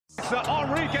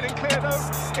Henry getting clear though.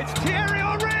 It's Thierry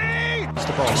Henry! It's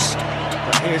the boss.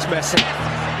 But here's Messi.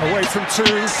 Away from 2,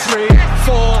 3,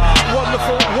 4.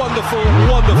 Wonderful, wonderful,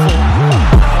 wonderful.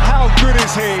 How good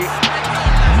is he?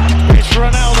 It's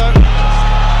Ronaldo.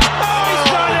 Oh, he's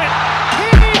done it!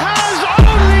 He has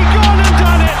only gone and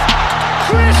done it!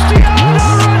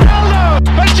 Cristiano Ronaldo!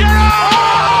 And Gerrard!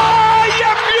 Oh,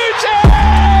 you beauty!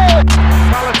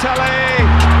 Balotelli!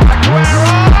 Aguero!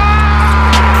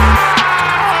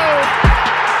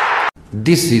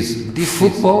 This is the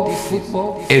football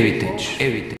heritage.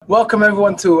 Welcome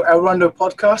everyone to El Rondo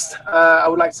podcast. I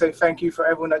would like to say thank you for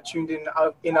everyone that tuned in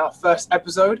our first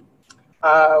episode.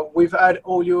 We've heard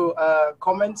all your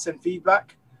comments and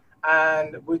feedback,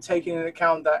 and we're taking into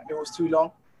account that it was too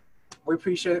long. We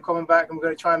appreciate it coming back, and we're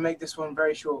going to try and make this one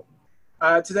very short.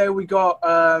 Today we got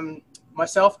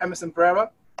myself, Emerson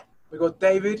Pereira. We got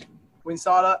David,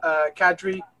 Winsala,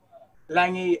 Kadri,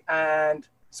 Langi, and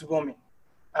Subomi.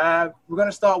 We're going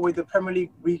to start with the Premier League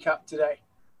recap today.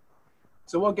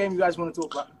 So what game you guys want to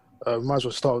talk about? Might as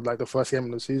well start with like the first game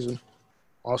of the season.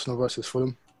 Arsenal versus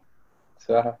Fulham.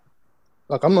 So,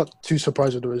 I'm not too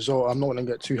surprised with the result. I'm not going to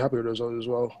get too happy with the result as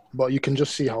well. But you can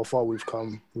just see how far we've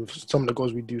come with some of the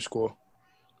goals we do score.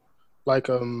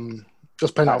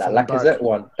 Just playing out from the back. That Lacazette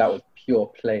one, that was pure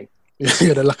play.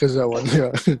 Yeah, the Lacazette one,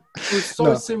 yeah. It was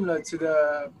so similar to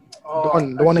the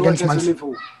one against Man City.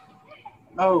 Liverpool.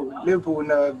 Oh, Liverpool in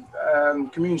the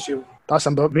Community Shield. That's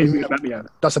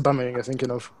Aubameyang you're thinking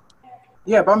of.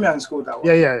 Yeah, Aubameyang scored that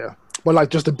one. Yeah. But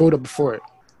just the build-up before it.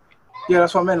 Yeah,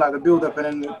 that's what I meant, like the build-up and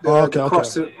then the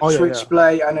cross to switch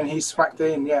play, and then he smacked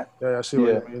it in, yeah. Yeah, I see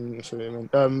what you mean.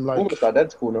 Almost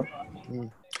identical, no?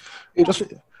 Just,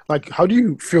 how do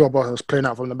you feel about us playing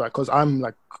out from the back? Because I'm,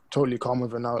 totally calm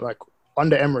with it now.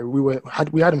 Under Emery, we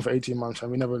had him for 18 months,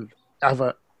 and we never,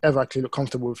 ever actually looked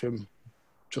comfortable with him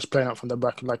just playing out from the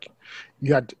back.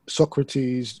 You had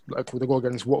Socrates, with the goal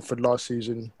against Watford last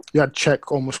season. You had Czech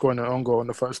almost scoring an own goal on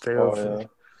the first day off.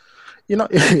 Yeah.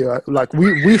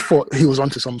 We thought he was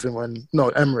onto something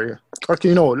Emery. I'm not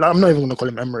even going to call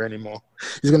him Emery anymore.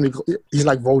 He's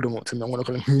like Voldemort to me. I'm going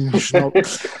to call him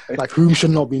whom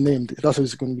should not be named. That's what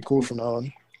he's going to be called from now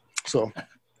on. So,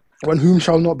 when whom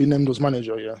shall not be named was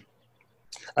manager, yeah.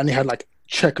 And he had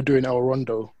Czech doing El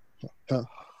Rondo.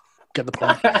 Get the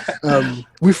point.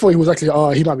 We thought he was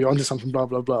actually, he might be onto something, blah,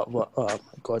 blah, blah. But, oh, my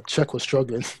God, Czech was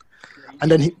struggling.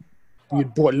 And then we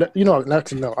bought, let me not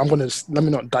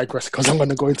digress because I'm going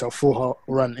to go into a full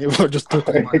run. It will just talk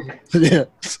about yeah.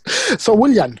 So,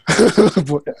 Willian.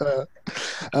 Thoughts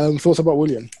about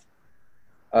Willian?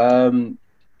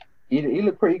 He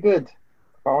looked pretty good.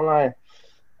 Can't lie.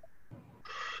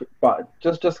 But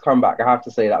just come back, I have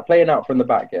to say that. Playing out from the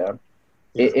back, yeah.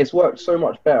 It's worked so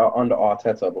much better under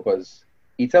Arteta because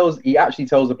he actually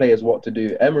tells the players what to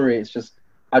do. Emery,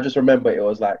 I just remember it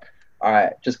was all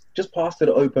right, just pass to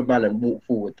the open man and walk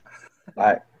forward.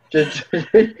 Just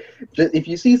if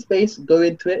you see space, go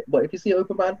into it. But if you see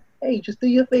open man, hey, just do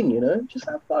your thing, just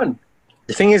have fun.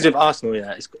 The thing is with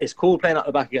Arsenal, it's cool playing at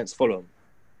the back against Fulham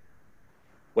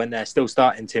when they're still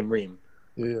starting Tim Ream.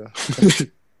 Yeah.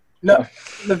 No,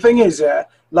 the thing is, sorry,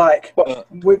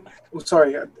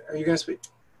 are you going to speak?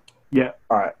 Yeah.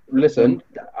 All right, listen,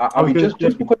 I mean, just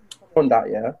because on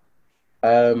that,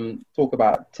 talk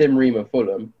about Tim Ream and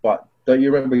Fulham, but don't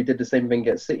you remember he did the same thing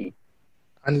against City?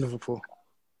 And Liverpool.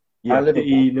 Yeah, and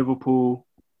City, Liverpool.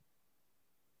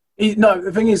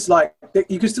 The thing is,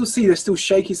 you can still see they're still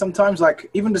shaky sometimes.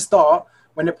 Even the start,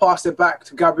 when they passed it back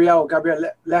to Gabriel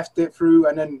left it through,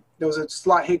 and then there was a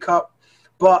slight hiccup.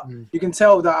 But you can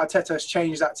tell that Arteta has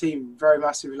changed that team very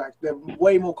massively. They're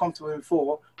way more comfortable than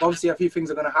before. Obviously, a few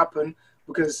things are going to happen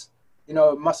because,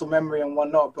 muscle memory and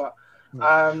whatnot. But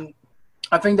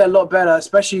I think they're a lot better,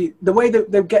 especially the way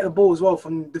that they get the ball as well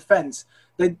from defence.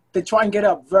 They try and get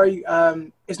up very.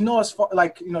 It's not as far,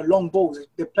 long balls.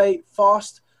 They play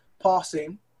fast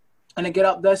passing, and they get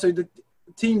up there. So the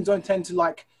teams don't tend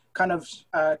to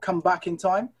come back in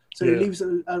time. So it leaves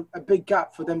a big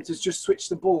gap for them to just switch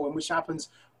the ball, and which happens.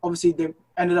 Obviously, they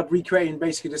ended up recreating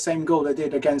basically the same goal they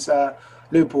did against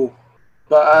Liverpool.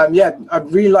 But I'm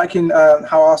really liking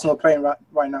how Arsenal are playing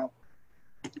right now.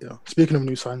 Yeah. Speaking of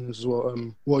new signings as well,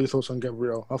 what are your thoughts on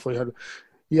Gabriel? I thought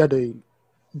he had a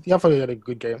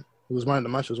good game. He was man of the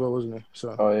match as well, wasn't he?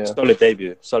 So solid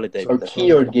debut. So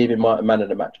Keown gave him man of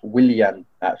the match. Willian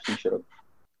actually should have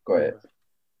got it.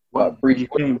 But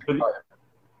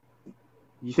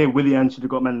You say Willian should have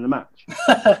got man of the match?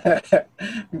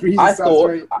 I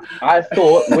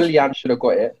thought Willian should have got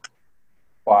it,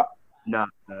 but no,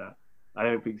 I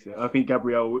don't think so. I think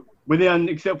Willian,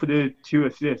 except for the 2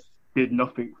 assists, did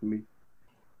nothing for me.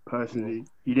 personally.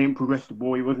 He didn't progress the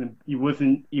ball. He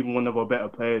wasn't even one of our better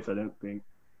players, I don't think.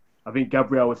 I think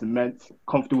Gabriel was immense,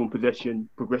 comfortable in possession,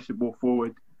 progressed the ball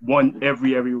forward, won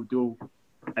every aerial duel.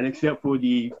 And except for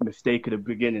the mistake at the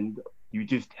beginning, you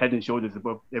just head and shoulders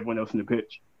above everyone else on the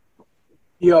pitch.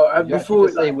 Yo, Before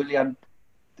say Willian,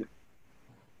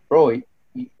 bro,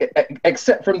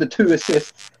 except from the 2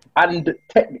 assists and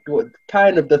technical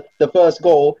kind of the first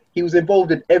goal, he was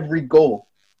involved in every goal.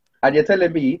 And you're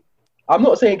telling me, I'm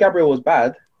not saying Gabriel was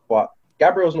bad, but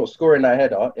Gabriel's not scoring that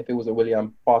header if it was a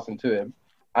Willian passing to him.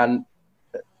 And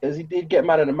as he did get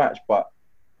man of the match, but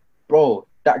bro,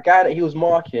 that guy that he was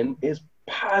marking is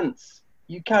pants.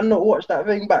 You cannot watch that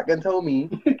thing back and tell me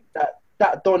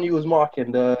that Don he was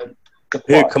marking the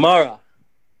Who, Kamara?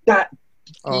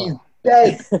 He's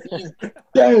dead. He's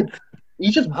dead.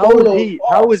 He's just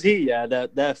How was he? Yeah,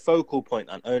 their focal point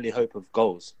and only hope of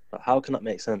goals. Like, how can that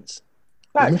make sense?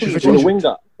 He's a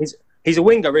winger. He's a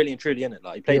winger, really and truly, in it.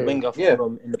 Like he played winger for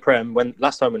Fulham in the Prem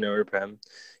last time when they were in the Prem.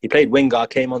 He played winger,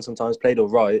 came on sometimes, played all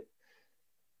right.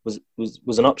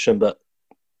 Was an option, but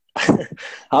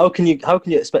how can you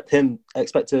expect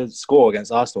to score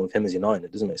against Arsenal with him as your 9?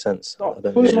 It doesn't make sense.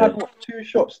 Fulham had 2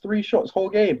 shots, 3 shots whole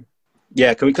game.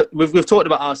 Yeah, we've talked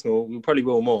about Arsenal. We probably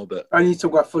will more, but I need to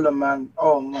talk about Fulham, man.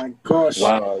 Oh my gosh!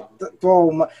 Wow.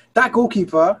 That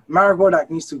goalkeeper,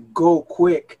 Marigodak, needs to go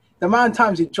quick. The amount of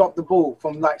times he dropped the ball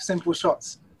from like simple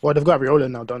shots. Well, they've got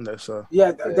Ariola now done there, so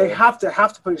they have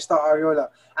to put start Ariola.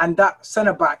 And that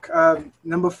centre back,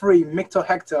 number 3, Victor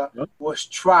Hector, was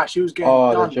trash. He was getting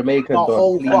done the Jamaican the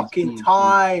whole fucking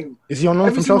time. Is he on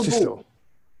loan from Chelsea still?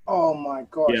 Oh my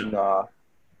gosh! Yeah. Nah.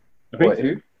 Wait,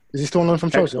 who? Is he still on loan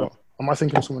from Chelsea? Or am I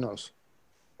thinking of someone else?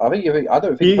 I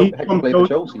don't think Hector played for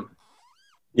Chelsea.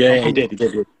 Yeah, he did.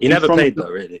 He never played though,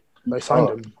 really. They signed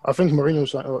him. I think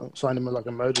Mourinho signed him like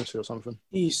emergency or something.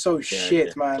 He's so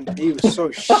shit, man. He was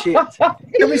so shit.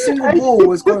 Every single ball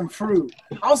was going through.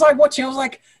 I was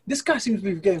like, this guy seems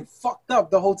to be getting fucked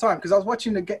up the whole time. Because I was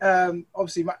watching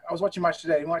obviously, I was watching Match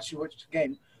Today. I didn't actually watch the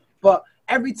game. But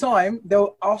every time they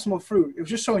were Arsenal through, it was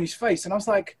just showing his face. And I was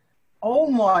like, oh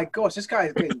my gosh, this guy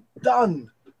is getting done.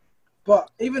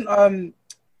 But even,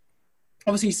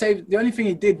 obviously, he saved. The only thing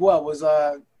he did well was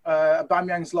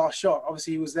Aubameyang's last shot.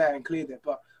 Obviously, he was there and cleared it,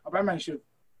 but Aubameyang should have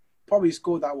probably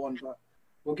scored that one. But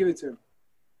we'll give it to him.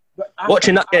 But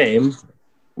watching that game,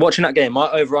 my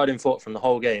overriding thought from the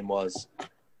whole game was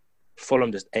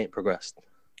Fulham just ain't progressed.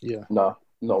 Yeah, no,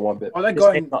 not one bit. Oh, they're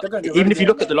going even if you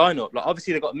look at the lineup, like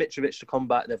obviously they've got Mitrovic to come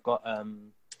back. They've got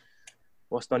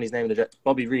what's done his name?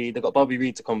 Bobby Reed. They've got Bobby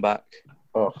Reed to come back.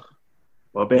 Oh,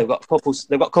 well, they've got a couple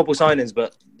signings,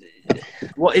 but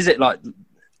what is it like?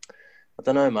 I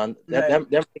don't know, man. They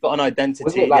haven't really got an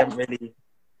identity. They haven't really.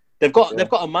 They've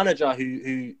got a manager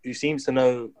who seems to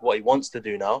know what he wants to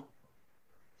do now,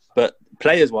 but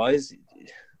players wise,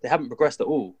 they haven't progressed at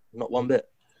all. Not one bit.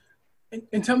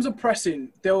 In terms of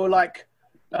pressing, they were like,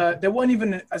 they weren't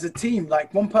even as a team.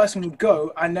 Like one person would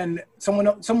go, and then someone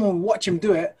would watch him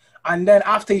do it, and then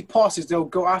after he passes, they'll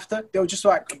go after. They were just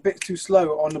like a bit too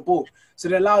slow on the ball, so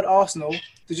they allowed Arsenal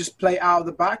to just play out of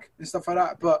the back and stuff like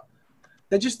that. But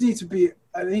they just need to play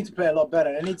a lot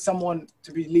better. They need someone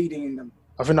to be leading in them.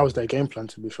 I think that was their game plan,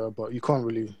 to be fair, but you can't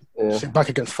really sit back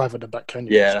against 5 at the back, can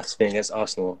you? Yeah, that's the thing against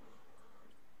Arsenal.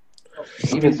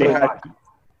 Even so,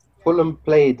 Fulham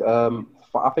played, I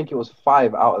think it was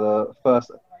 5 out of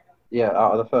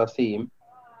the first team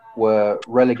were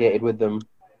relegated with them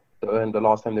the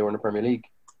last time they were in the Premier League.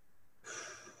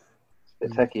 It's a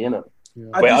bit techie, isn't it?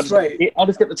 Yeah. Wait, I'll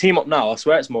just get the team up now. I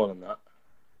swear it's more than that.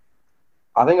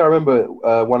 I think I remember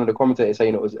one of the commentators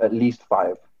saying it was at least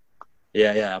 5.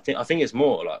 Yeah. I think it's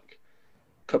more. Like,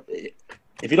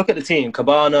 if you look at the team,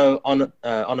 Cabano,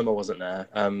 Onuma wasn't there.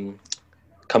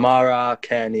 Kamara,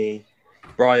 Kearney,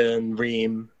 Brian,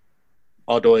 Ream,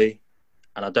 Odoi,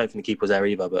 and I don't think the keeper was there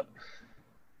either. But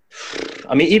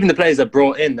I mean, even the players they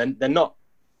brought in, they're not.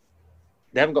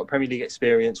 They haven't got Premier League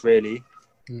experience really.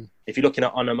 If you're looking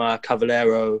at Onuma,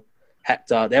 Cavallero,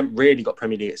 Hector, they haven't really got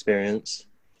Premier League experience.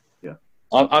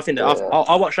 I think that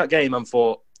I watched that game and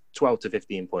thought 12 to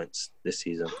 15 points this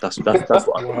season. That's what I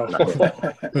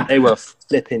thought. They were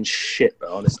flipping shit,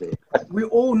 bro, honestly. We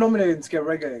all nominated them to get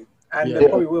relegated, and they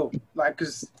probably will. Like,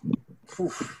 because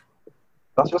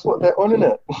that's just what they're on,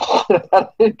 innit?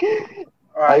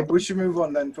 All right, we should move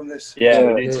on then from this.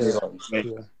 Yeah, we need to move on.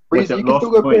 Breezy, you can still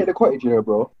go play at the Cottage, you know,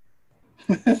 bro.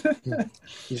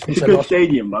 It's a good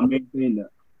stadium. I'm maintaining that.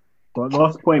 But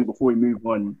last point before we move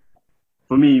on,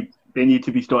 for me, they need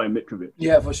to be starting Mitrovic.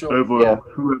 Yeah, for sure. Over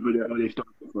whoever the hell they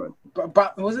started from.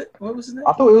 But was it? What was his name?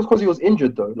 I thought it was because he was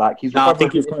injured though. Like he's. I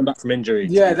think he was coming back from injury.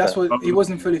 Yeah, that's what he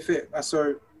wasn't fully fit.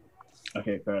 So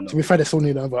Okay, fair enough. To be fair, they still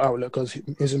need another outlet because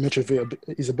he's a Mitrovic.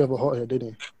 He's a bit of a hothead, didn't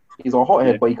he? He's a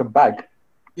hothead, but he can bag.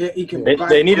 Yeah, he can.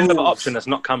 They need another option that's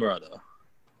not Camera though.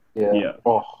 Yeah.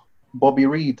 Oh, Bobby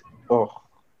Reed. Oh.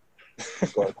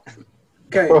 God.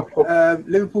 Okay,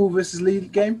 Liverpool versus Leeds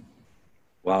game.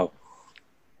 Wow.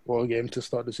 What a game to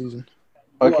start the season.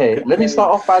 Okay, let me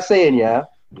start off by saying,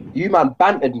 you man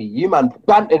bantered me. You man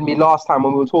bantered me last time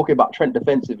when we were talking about Trent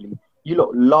defensively. You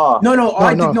lot laughed. No,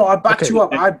 I did not. I backed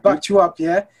you up.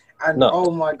 Yeah. And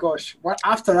oh my gosh,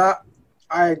 after that,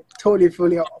 I totally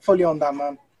fully on that,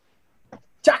 man.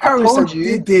 Jack Harrison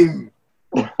did him.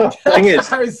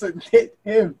 Harrison did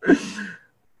him.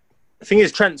 The thing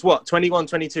is, Trent's 21,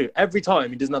 22. Every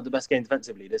time he doesn't have the best game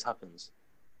defensively, this happens.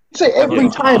 You say every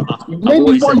time. I've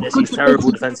always said this. He's terrible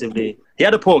defensively. He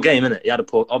had a poor game, innit? He had a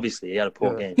poor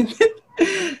game.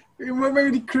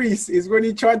 Remember the crease is when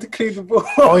he tried to clear the ball.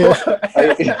 Oh yeah.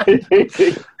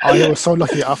 He was so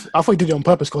lucky. I thought he did it on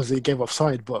purpose because he gave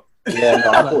offside, but yeah,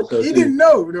 no, I thought so he didn't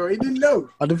know. No, he didn't know.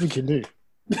 I don't think he knew.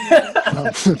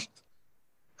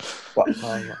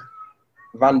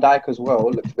 Van Dijk as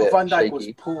well looked a bit Van Dijk shaky. was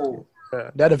poor. Yeah,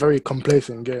 they had a very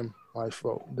complacent game, I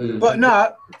thought. But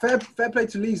fair play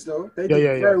to Leeds though. They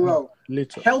did very well.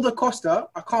 Later. Helder Costa,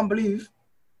 I can't believe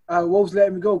Wolves let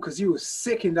him go because he was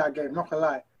sick in that game. Not gonna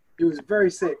lie, he was very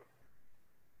sick.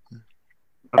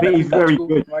 I think he's very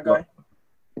good. My guy.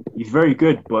 He's very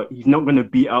good, but he's not going to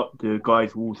beat out the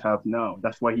guys Wolves have now.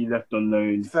 That's why he left on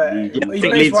loan. I think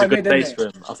Leeds a good place for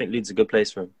him. I think Leeds a good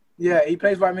place for him. Yeah, he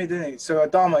plays right mid, didn't he? So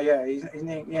Adama, he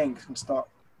ain't going to start.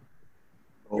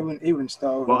 He wouldn't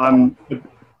start. But I'm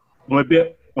a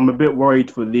bit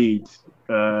worried for Leeds,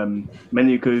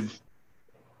 mainly because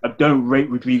I don't rate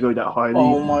Rodrigo that highly.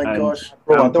 Oh my gosh,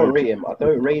 bro! I don't rate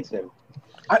him.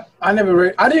 I never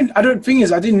rate. I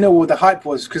didn't know what the hype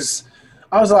was because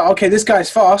I was like, okay, this guy's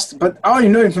fast, but I only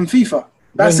know him from FIFA.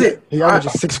 That's it. He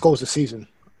averages 6 goals a season,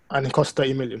 and it costs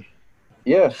 30 million.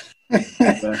 Yeah.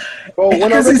 Well, when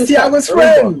because he's Thiago's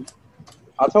friend.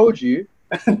 I told you,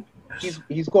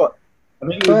 he's got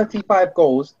 35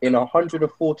 goals in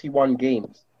 141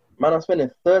 games. Man, I'm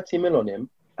spending 30 mil on him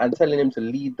and telling him to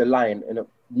lead the line in a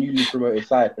newly promoted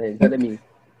side, and he's telling me,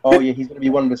 oh yeah, he's going to be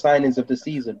one of the signings of the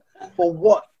season. For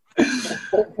what?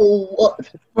 For what?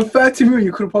 For 30 million,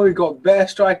 you could have probably got better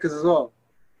strikers as well.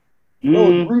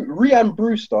 No, Ryan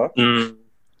Brewster.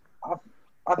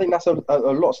 I think that's a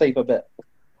lot safer bet.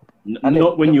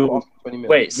 Not when you're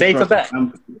safer bet.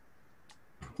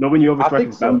 Not when you're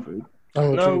overstriking Bamford.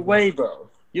 No way, bro.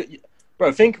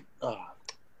 Bro, think.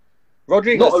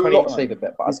 Rodrigo's not a lot safer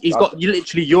bet, but he's got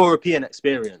literally European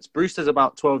experience. Brewster's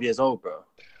about 12 years old, bro.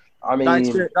 I mean,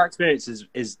 that experience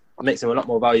is makes him a lot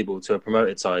more valuable to a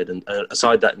promoted side and a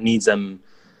side that needs them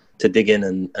to dig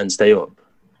in and stay up.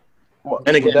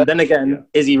 Then again,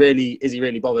 is he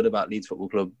really bothered about Leeds Football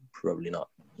Club? Probably not.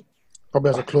 Probably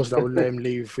has a clause that would let him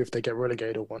leave if they get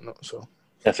relegated or whatnot. So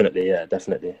definitely.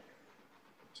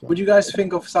 So. What do you guys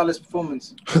think of Salah's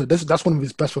performance? That's one of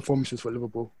his best performances for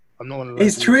Liverpool. I'm not gonna lie.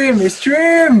 It's trim. The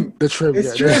trim. The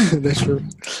trim.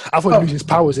 I thought he'd lose his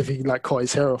powers if he cut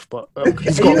his hair off, but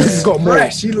he's got more.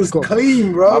 Fresh. He looks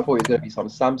clean, bro. I thought he was gonna be some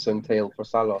Samsung tail for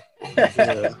Salah.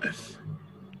 Yeah.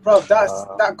 Bro,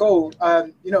 that goal.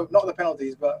 Not the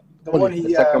penalties, but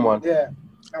the second one. Yeah,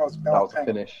 that was a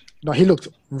finish. No, he looked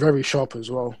very sharp as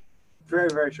well. Very,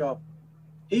 very sharp.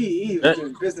 He was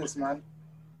doing business, man.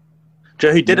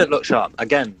 Joe, who didn't look sharp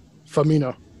again?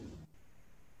 Firmino.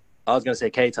 I was going to say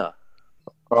Keita.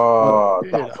 Oh,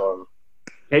 that's on.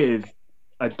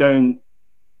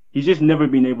 He's just never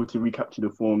been able to recapture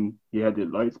the form he had at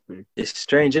Leipzig. It's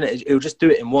strange, isn't it? He'll just do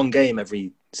it in one game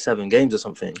every 7 games or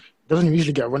something. Doesn't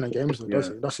usually get a run in games, though, does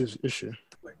he? That's his issue.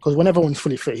 Because when everyone's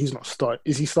fully fit, he's not starting.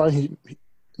 Is he starting?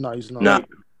 No, he's not.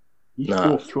 He's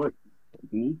fourth choice,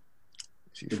 isn't he?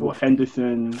 He's got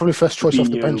Henderson. Probably first choice off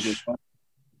the bench.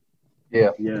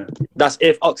 Yeah. That's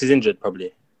if Ox is injured,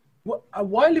 probably. Why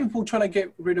are Liverpool trying to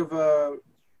get rid of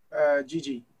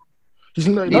Gigi? He's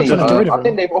not trying to get rid of him. I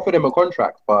think they've offered him a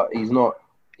contract, but he's not.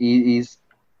 He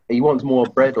wants more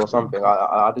bread or something.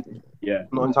 I'm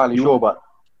not entirely sure, but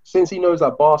since he knows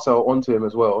that Barca are onto him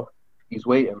as well, he's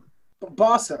waiting. But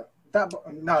Barca, that's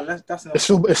not.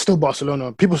 It's still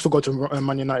Barcelona. People still go to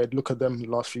Man United. Look at them the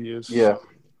last few years. Yeah.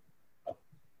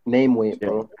 Name weight,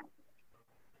 bro.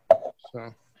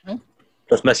 So.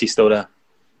 Plus Messi's still there.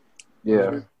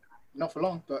 Yeah. Not for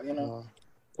long, but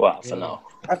Well, for now.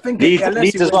 I think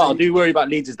Leeds as well. I do worry about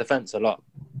Leeds' defence a lot.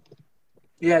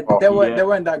 Yeah, they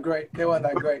weren't that great. They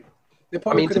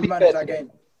probably could have managed that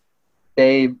game.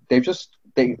 They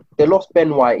lost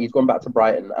Ben White. He's gone back to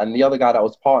Brighton, and the other guy that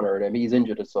was partnering him, he's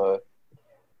injured. So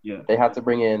they had to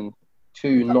bring in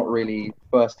two not really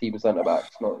first team centre backs.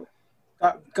 Not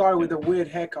That guy with the weird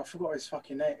haircut, I forgot his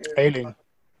fucking name. Ailing.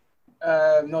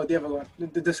 No, the other one.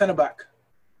 The centre back.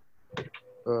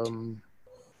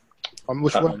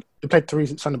 Which one? They played three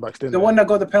centre backs, didn't The they? one that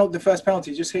got the first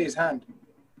penalty just hit his hand.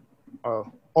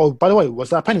 Oh, by the way,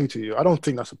 was that a penalty to you? I don't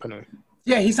think that's a penalty.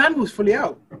 Yeah, his hand was fully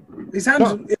out. His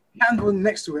hand was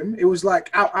next to him. It was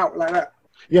like out like that.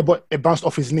 Yeah, but it bounced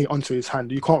off his knee onto his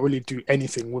hand. You can't really do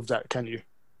anything with that, can you?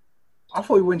 I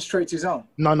thought he went straight to his arm.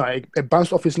 No, it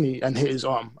bounced off his knee and hit his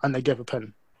arm, and they gave a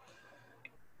pen.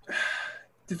 To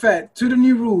be fair, to the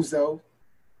new rules though.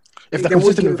 If they're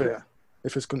consistent with it,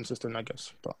 if it's consistent, I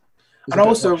guess. But and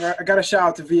also, I got to shout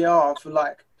out to VAR for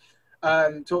like,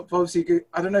 for obviously,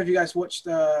 I don't know if you guys watched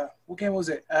what game was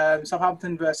it?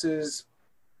 Southampton versus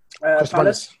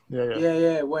Palace.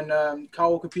 Yeah. When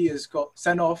Kyle Walker-Peters got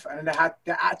sent off, and they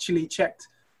actually checked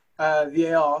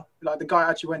VAR. Like the guy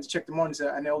actually went to check the monitor,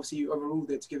 and they obviously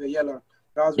overruled it to give a yellow.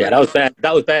 That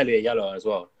was barely a yellow as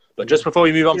well. But just before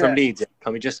we move on from Leeds,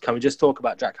 can we just talk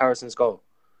about Jack Harrison's goal?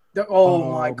 Oh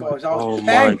my gosh!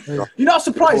 You're not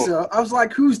surprised, sir. I was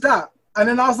like, "Who's that?" And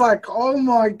then I was like, "Oh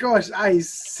my gosh, that is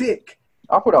sick."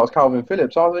 I thought that was Calvin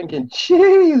Phillips. I was thinking,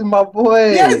 "Jeez, my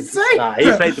boy." Yes, nah,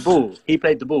 he played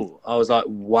the ball. I was like,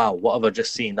 "Wow, what have I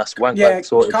just seen?" That's wank. Yeah,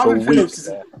 Calvin Phillips is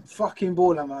a fucking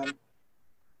baller, man.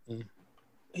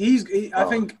 I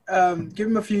think, give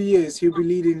him a few years, he'll be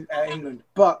leading England.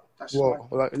 But that's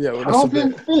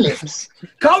Calvin Phillips.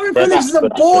 Calvin Phillips is a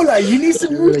baller. You need to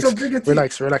move to a bigger team.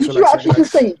 Relax. You actually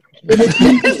just say.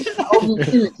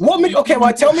 Okay,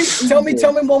 well, tell me one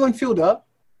midfielder.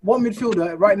 What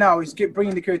midfielder right now is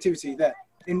bringing the creativity there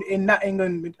in that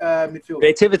England midfield?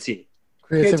 Creativity.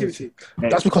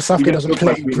 That's because Southgate doesn't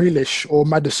play Grealish or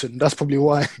Maddison. That's probably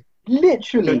why.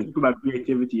 Literally. Talk about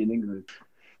creativity in England.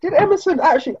 Did Emerson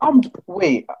actually?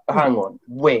 Wait, hang on.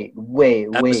 Wait. Wave.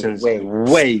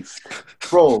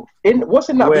 Bro, what's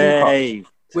in that blue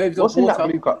cup? Waves What's in that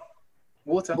blue cup?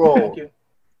 Water. Bro. Thank you.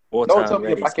 Water. Don't tell me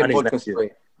you're back in vodka spray.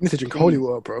 You need to drink holy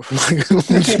water, bro.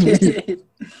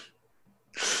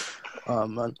 Oh,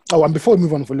 man. Oh, and before we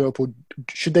move on for Liverpool,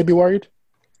 should they be worried?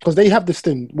 Because they have this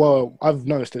thing. Well, I've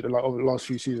noticed it like over the last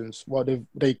few seasons. Well,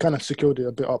 they kind of secured it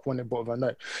a bit up when they bought Van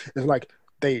Dijk. It's like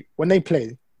when they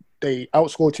play, they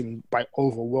outscored him by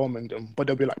overwhelming them. But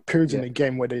there'll be like periods in the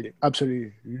game where they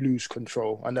absolutely lose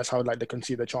control, and that's how like they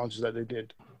concede the chances that they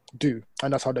did do,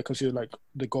 and that's how they conceded like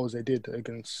the goals they did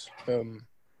against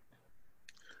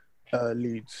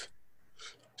Leeds.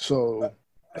 So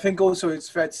I think also it's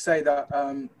fair to say that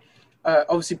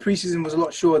obviously preseason was a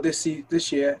lot shorter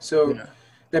this year, so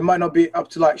they might not be up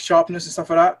to like sharpness and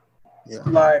stuff like that. Yeah.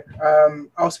 Like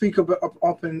I'll speak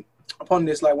upon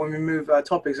this like when we move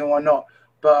topics and whatnot.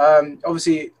 But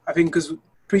obviously, I think because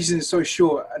preseason is so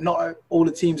short, and not all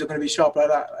the teams are going to be sharp like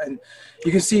that. And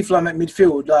you can see from at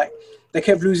midfield, like they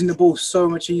kept losing the ball so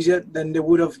much easier than they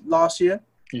would have last year.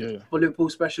 Yeah. For Liverpool,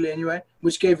 especially anyway,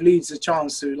 which gave Leeds a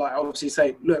chance to like obviously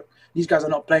say, look, these guys are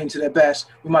not playing to their best.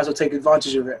 We might as well take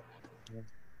advantage of it. Do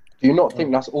you not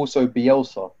think that's also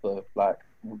Bielsa for like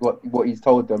what he's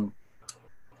told them?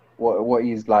 What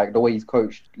he's like, the way he's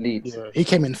coached Leeds. Yeah, he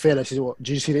came in fearless. Did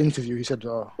you see the interview? He said,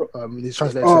 his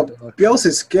translator said,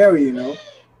 Bielsa's scary, you know.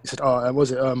 He said,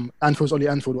 was it Anfield's only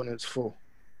Anfield when it's full.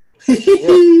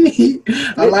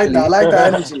 I like that. I like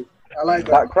that energy. I like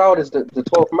that. That crowd is the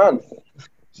 12th man.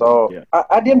 So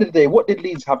at the end of the day, what did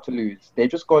Leeds have to lose?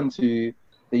 They've just gone to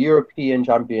the European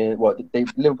champion.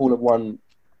 Liverpool have won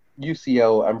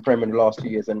UCL and Prem in the last 2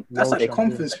 years, and that's like a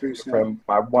conference boost. Prem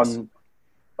by one.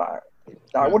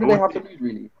 What do they have to lose,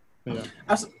 really? Yeah.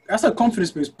 That's a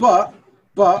confidence boost. But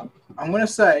I'm gonna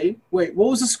say, wait,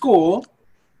 what was the score?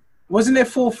 Wasn't it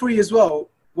 4-3 as well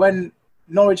when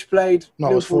Norwich played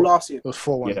Liverpool last year? It was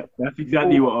 4-1. Yeah, that's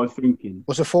exactly what I was thinking.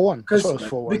 Was it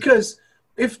 4-1? Because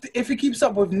if it keeps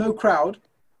up with no crowd,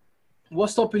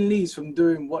 what's stopping Leeds from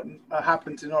doing what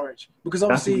happened to Norwich? Because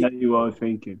obviously, that's exactly what I was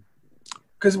thinking.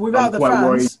 Because without the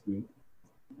fans,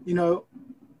 you know.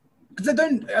 Because they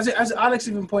don't, as Alex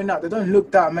even pointed out, they don't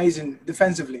look that amazing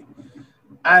defensively.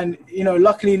 And, you know,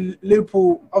 luckily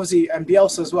Liverpool, obviously, and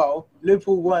Bielsa as well,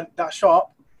 Liverpool weren't that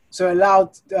sharp. So it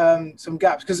allowed some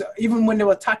gaps. Because even when they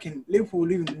were attacking, Liverpool were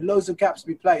leaving loads of gaps to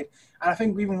be played. And I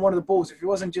think even one of the balls, if it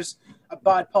wasn't just a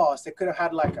bad pass, they could have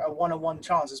had like a one-on-one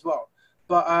chance as well.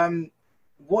 But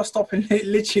what's stopping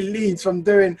literally Leeds from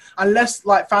doing, unless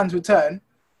like fans return,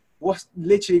 what's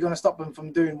literally going to stop them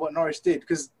from doing what Norwich did?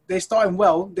 Because they're starting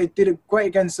well. They did it great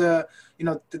against, the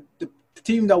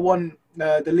team that won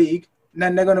the league. And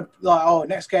then they're going to,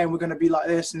 next game we're going to be like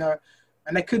this. And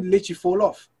they could literally fall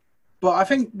off. But I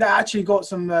think they actually got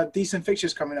some decent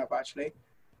fixtures coming up, actually.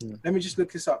 Let me just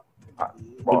look this up.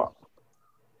 But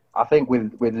I think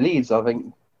with Leeds, I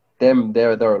think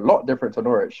they're a lot different to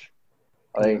Norwich.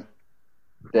 I think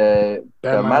the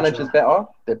manager's better,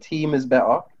 the team is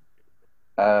better.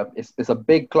 It's a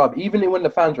big club. Even when the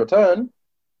fans return,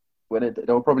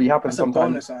 it'll probably happen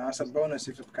sometime. That's a bonus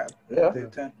if they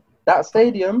return. That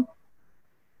stadium.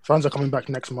 Fans are coming back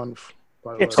next month.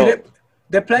 By the way. So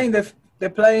they're playing.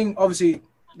 Obviously,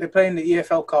 they're playing the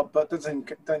EFL Cup, but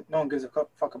no one gives a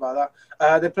fuck about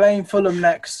that. They're playing Fulham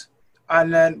next,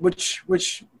 and then which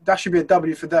that should be a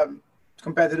W for them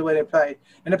compared to the way they play.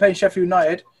 And they're playing Sheffield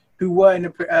United, who were in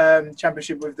the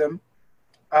Championship with them,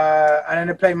 and then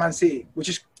they're playing Man City, which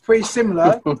is pretty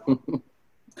similar.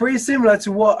 Pretty similar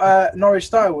to what Norwich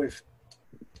started with.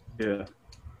 Yeah.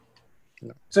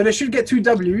 So they should get 2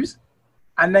 Ws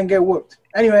and then get whooped.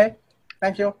 Anyway,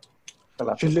 thank you.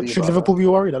 Should Liverpool be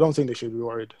worried? I don't think they should be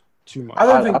worried too much.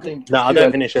 I don't think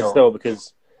they should still,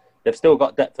 because they've still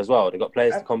got depth as well. They've got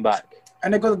players to come back.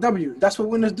 And they got a W. That's what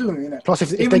winners do, you know. Plus,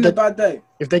 if even they get a bad day,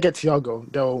 if they get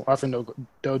Thiago, I think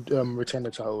they'll retain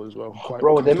the title as well.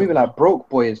 Bro, they're moving like broke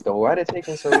boys though. Why are they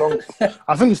taking so long?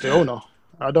 I think it's the owner.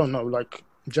 I don't know. Like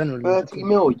generally, 30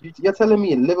 mil. You're telling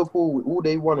me Liverpool all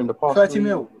they won in the past 30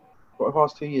 mil. For the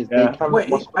past 2 years. Yeah.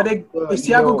 Wait, is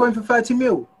Thiago going for 30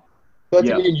 mil? 30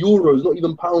 million euros, not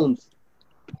even pounds.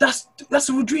 That's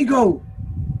Rodrigo.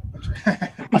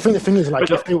 I think the thing is, like,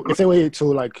 if they wait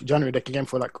till like January, they can get him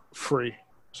for like free.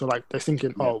 So like they're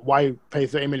thinking, why pay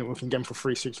 30 million when we can get him for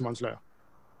free 6 months later?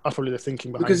 That's probably the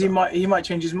thinking behind. Because he might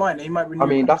change his mind. He might renew. I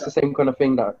mean, that's the same kind of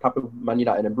thing that happened with Man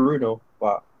United and Bruno.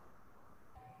 But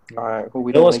all right, cool.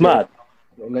 You know what's mad?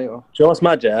 Later. Do you know what's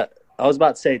mad, yeah? I was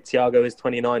about to say Thiago is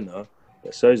 29 though,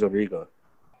 but so is Rodrigo.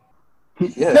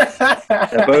 Yeah,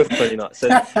 they're both 29. So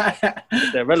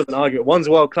they're relevant argument. One's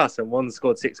world class and one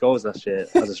scored 6 goals last year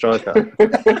as a striker.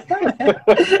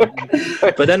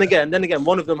 But then again,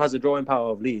 one of them has a drawing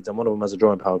power of Leeds and one of them has a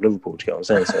drawing power of Liverpool. Do you get what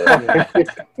I'm saying? So,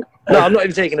 no, I'm not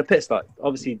even taking a piss. Like,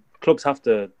 obviously, clubs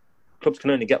can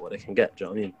only get what they can get. Do you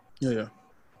know what I mean?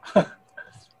 Yeah.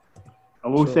 I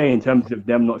will say, in terms of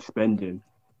them not spending,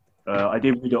 I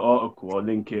did read an article. I'll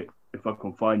link it if I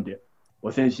can find it. Well,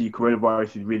 essentially,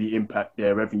 coronavirus has really impacted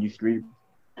their revenue stream,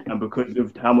 and because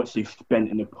of how much they've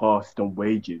spent in the past on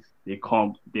wages, they're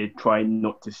trying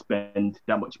not to spend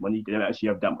that much money. They don't actually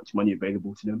have that much money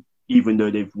available to them, even though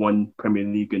they've won Premier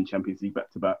League and Champions League back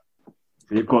to back.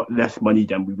 So they've got less money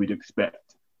than we would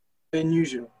expect.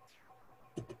 Unusual.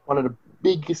 One of the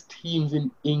biggest teams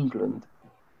in England.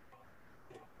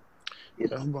 We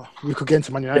could get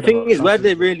into Man United. The thing is, where do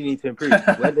they really need to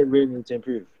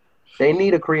improve? They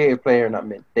need a creative player in that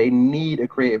mid. They need a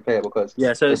creative player because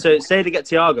So say they get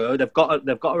Thiago, they've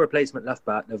got a replacement left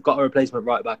back, they've got a replacement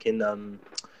right back in the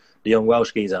young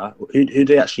Welsh geezer. Who do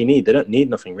they actually need? They don't need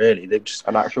nothing really. They just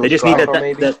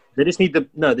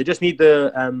need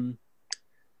their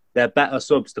better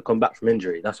subs to come back from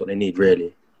injury. That's what they need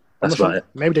really. That's about it.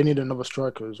 Maybe they need another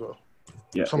striker as well.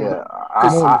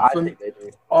 I think they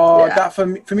do. That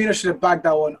Firmino should have bagged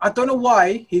that one. I don't know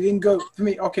why he didn't go for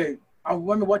me. Okay. I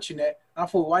remember watching it, and I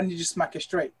thought, why didn't he just smack it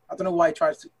straight? I don't know why he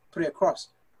tried to put it across.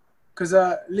 Because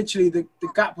literally, the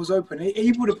gap was open.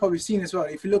 He would have probably seen as well.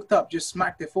 If he looked up, just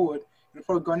smacked it forward, it would have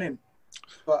probably gone in.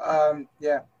 But,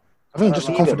 yeah. I think just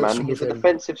a confidence man. He's a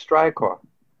defensive striker.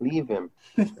 Leave him.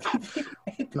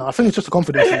 No, I think it's just a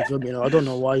confidence thing. I don't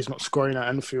know why he's not scoring at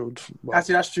Anfield.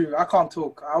 Actually, that's true. I can't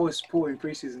talk. I was poor in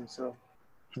preseason, so.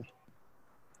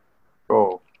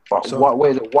 Bro, what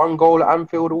is it? 1 goal at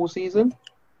Anfield all season?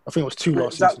 I think it was 2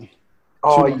 last season.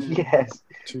 Oh, 2. yes.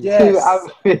 Yes.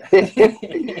 2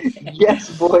 yes,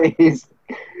 boys.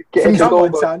 Get a goal.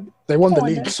 They won the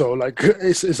league, so like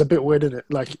it's a bit weird, isn't it?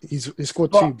 Like he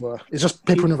scored 2, but it's just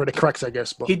papering over the cracks, I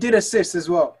guess. But he did assist as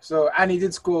well, and he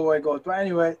did score away goals. But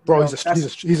anyway, bro, he's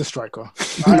a striker.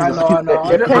 I know. I'm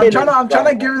trying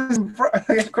to give him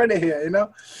credit here, you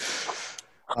know.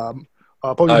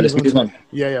 Let's do this one.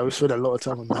 Yeah, we spent a lot of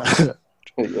time on that.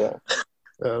 Yeah.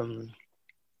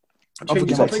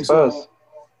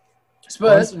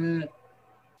 Spurs.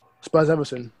 Spurs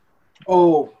Emerson.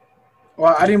 Oh,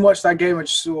 well, I didn't watch that game. I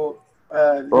just saw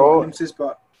glimpses,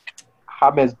 but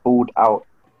James balled out.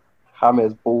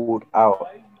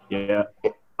 Yeah.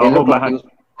 I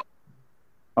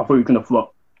thought you were gonna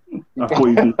flop.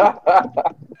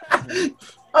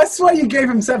 I swear you gave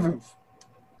him 7th.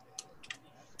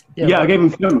 Yeah, I gave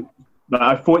him 7th. But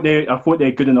I thought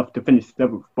they're good enough to finish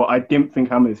 7th, but I didn't think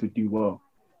James would do well.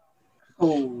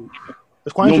 Oh,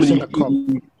 it's quite interesting that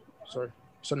Sorry.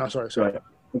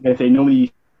 Okay, so normally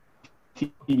you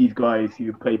see these guys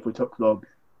who play for top clubs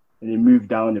and they move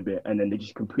down a bit and then they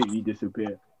just completely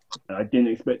disappear. And I didn't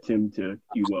expect him to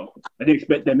do well. I didn't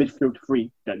expect their midfield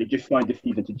three that they just signed this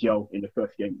season to gel in the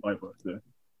first game either. So.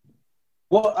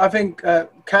 Well, I think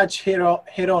Kaj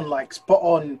hit on like spot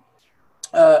on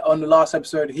the last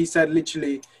episode. He said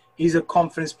literally he's a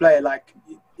confidence player. Like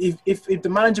if the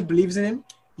manager believes in him,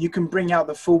 you can bring out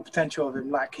the full potential of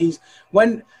him. Like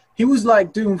when he was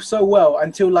like doing so well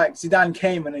until like Zidane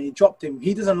came and he dropped him.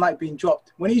 He doesn't like being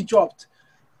dropped. When he's dropped,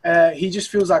 he just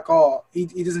feels like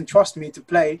he doesn't trust me to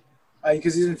play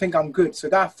because he doesn't think I'm good. So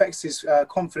that affects his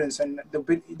confidence and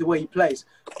the way he plays.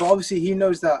 But obviously he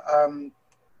knows that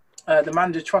the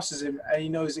manager trusts him and he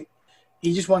knows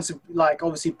he just wants to like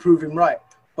obviously prove him right.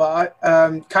 But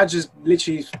Kaj just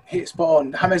literally hit spot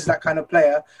on. James is that kind of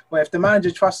player where if the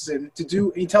manager trusts him to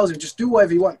do, he tells him just do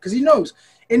whatever you want because he knows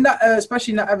in that,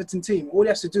 especially in that Everton team, all he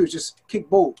has to do is just kick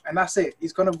ball and that's it.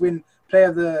 He's gonna win Player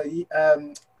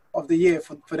of the Year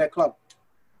for their club.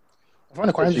 I find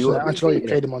it quite interesting that Ancelotti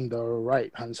played him on the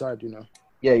right hand side. You know.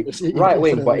 Yeah, right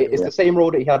wing, but it's the same role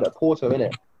that he had at Porto, isn't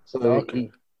it? So okay.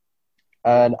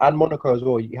 And Monaco as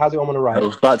well. He has it on the right. I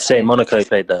was about to say Monaco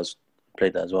played that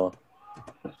as well.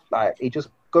 Like he just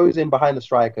goes in behind the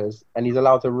strikers and he's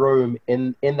allowed to roam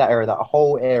in that area. That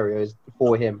whole area is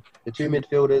for him. The two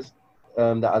midfielders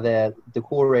that are there,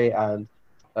 Decore and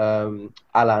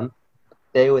Alan,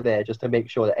 they were there just to make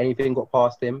sure that anything got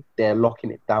past him, they're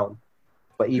locking it down.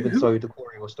 But even so,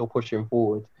 Decore was still pushing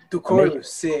forward. Decore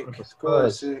was sick.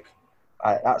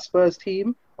 That Spurs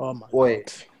team, oh my boy.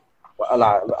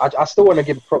 I still want to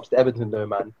give props to Everton though,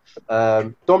 man.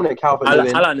 Dominic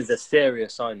Calvert-Lewin. Alan is a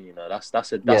serious signing, you know.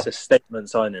 That's a statement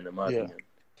signing in my opinion.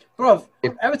 Bro,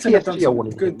 Everton have done some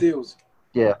good deals.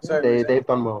 Yeah, they've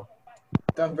done well.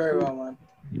 Done very well, man.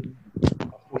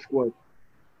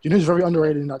 You know who's very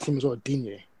underrated in that team as well?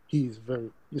 Digne. He's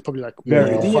probably like he's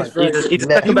the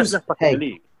second best left back in the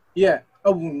league. Yeah.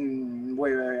 Oh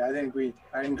wait, I didn't agree.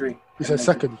 He said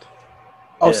second.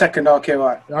 Oh, yeah. Second. Okay,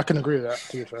 right. I can agree with that.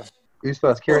 To be fair. Who's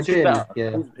first? Kieran Tierney.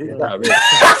 Yeah.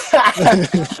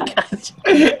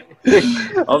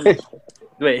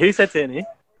 Wait, who said Tierney?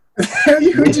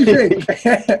 Who do you think?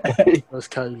 That's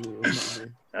casual.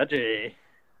 Kadri.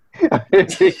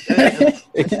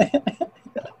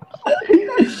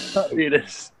 Can't do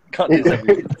this. Can't do this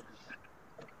everything.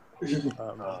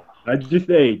 I'd just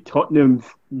say Tottenham's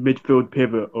midfield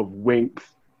pivot of Winks,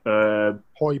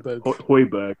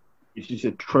 Højbjerg. It's just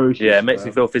atrocious. Yeah, it makes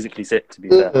me feel physically sick, to be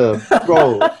fair.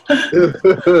 Bro,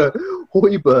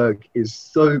 Højbjerg is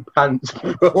so pants,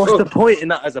 bro. What's the point in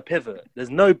that as a pivot? There's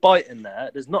no bite in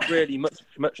there. There's not really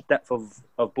much depth of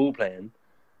ball playing.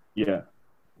 Yeah.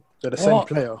 They're the same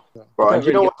player. Bro, and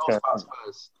you know what else about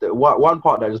Spurs? One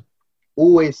part that just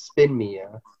always spin me,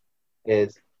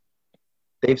 is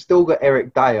they've still got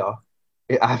Eric Dyer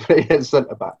at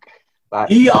centre-back. Like,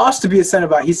 he asked to be a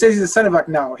centre-back. He says he's a centre-back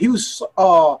now. He was,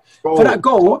 bro, for that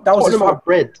goal, that was his fault.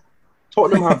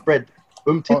 Tottenham have bread.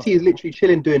 Titi is literally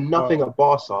chilling, doing nothing at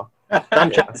Barca.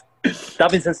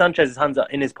 Davinson Sanchez's hands are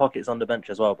in his pockets on the bench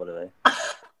as well, by the way.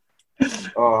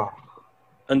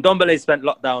 And Ndombele spent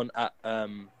lockdown at...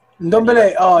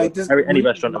 Ndombele, it doesn't... Any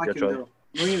restaurant of your choice.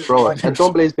 Bro, and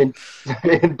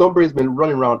Ndombele's been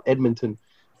running around Edmonton,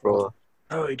 bro.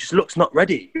 Oh, he just looks not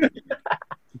ready.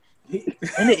 He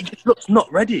just looks not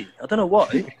ready. I don't know why.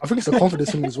 I think it's a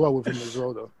confidence thing as well with him as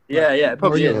well, though. Yeah, it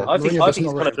probably is. I think he's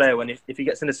the kind of player when if he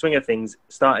gets in the swing of things,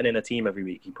 starting in a team every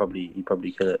week, he probably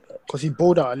kill it. Because he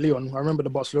balled out at Lyon. I remember the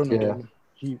Barcelona game.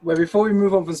 Well, before we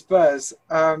move on from Spurs,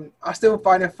 I still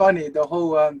find it funny the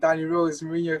whole Danny Rose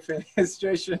Mourinho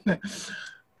situation. That's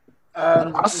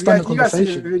a standing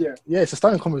conversation. Yeah, it's a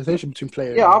standing conversation between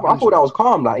players. Yeah, I thought that was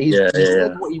calm. Like he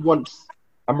said what he wants,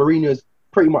 and Mourinho's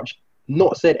pretty much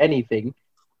not said anything,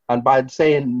 and by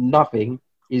saying nothing,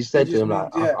 he said to him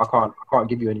like, I can't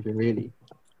give you anything really.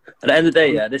 At the end of the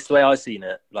day, this is the way I've seen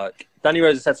it. Like Danny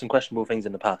Rose has said some questionable things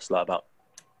in the past, like about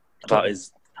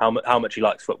his how much he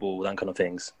likes football, that kind of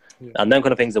things, and them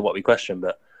kind of things are what we question.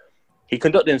 But he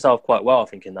conducted himself quite well, I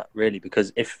think, in that really,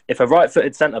 because if a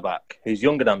right-footed centre back who's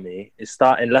younger than me is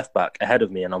starting left back ahead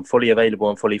of me, and I'm fully available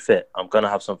and fully fit, I'm gonna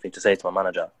have something to say to my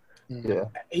manager. Yeah,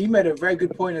 he made a very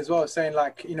good point as well, saying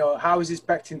like, how is he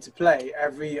expecting to play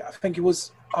I think it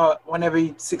was one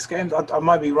every 6 games. I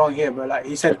might be wrong here, but like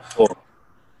he said, four,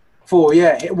 one,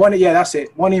 that's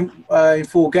it, one in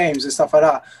 4 games and stuff like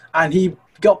that, and he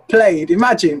got played.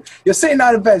 Imagine you're sitting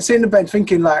on the bench,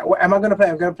 thinking like, am I going to play?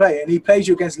 I'm going to play, and he plays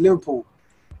you against Liverpool,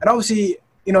 and obviously,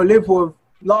 Liverpool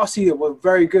last year were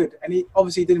very good, and he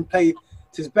obviously didn't play to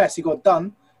his best. He got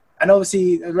done. And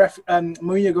obviously,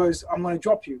 Mourinho goes, I'm going to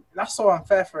drop you. That's so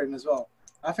unfair for him as well.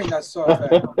 I think that's so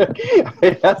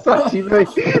unfair. That's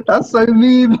actually that's so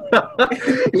mean.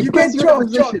 He You puts get you in a dropped,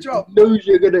 position, drop. he knows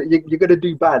you're gonna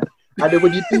do bad, and then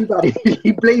when you do bad,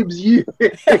 he blames you.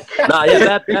 Nah,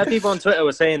 yeah, bad people on Twitter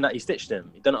were saying that he stitched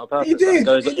him. He done it on purpose. He did. It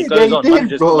goes He did. on. Yeah, he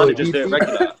did, bro. Managers do it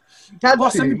regular.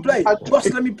 Boss, let me play. Boss,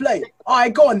 let me play. All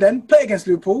right, go on then. Play against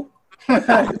Liverpool.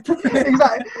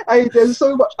 Exactly. Hey, there's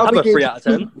so much I'm other a 3 games out of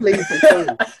 10. played for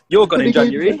Tony. You're gone in The game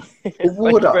January. Thank you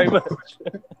Water. very much.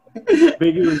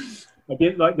 I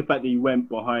didn't like the fact that he went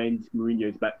behind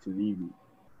Mourinho's back to leave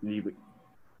it.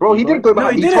 Bro, he didn't go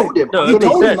back. he he didn't. told him. No, He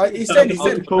told him. said- He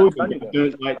said. I told him, I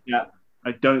don't like that.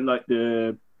 I don't like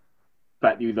the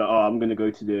fact that he was like, I'm going to go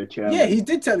to the chairman. Yeah, he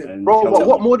did tell him. And Bro, tell him.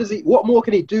 what more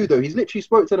can he do though? He's literally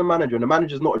spoke to the manager and the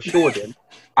manager's not assured him.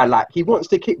 And like he wants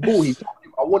to kick ball. He's told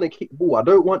him, I want to kick ball. I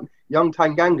don't want young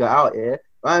Tanganga out here.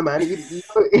 Right, man. He's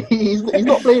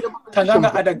not playing a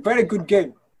Tanganga had a very good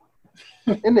game.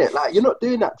 Isn't it? Like you're not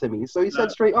doing that to me. So he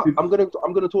said straight up, I'm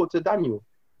gonna talk to Daniel.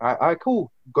 All right,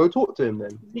 cool. Go talk to him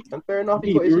then. And fair enough.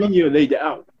 He got his Mourinho laid it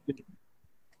out.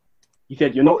 He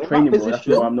said, "You're not in training, that bro. That's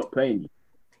position- why I'm not playing you."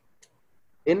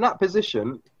 In that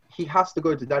position, he has to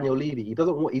go to Daniel Levy. He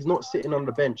doesn't want. He's not sitting on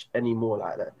the bench anymore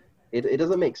like that. It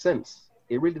doesn't make sense.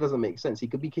 It really doesn't make sense. He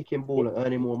could be kicking ball and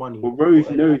earning more money. Well, Rose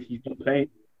knows he's not playing.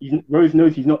 Rose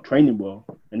knows he's not training well,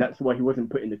 and that's why he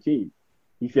wasn't put in the team.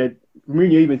 He said,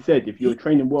 Mourinho even said, if you're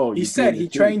training well, He said he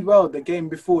trained well the game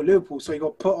before Liverpool, so he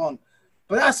got put on.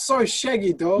 But that's so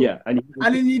shaggy, though. Yeah, and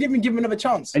then he didn't even give him another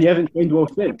chance. he hasn't trained well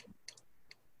since.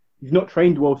 He's not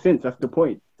trained well since. That's the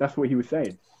point. That's what he was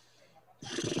saying.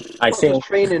 I think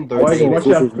training though. Why David.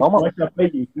 should I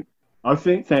play you? I was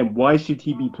saying, why should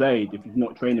he be played if he's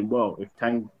not training well? If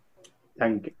Tanganga,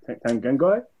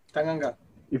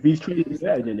 if he's training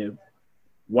better than him,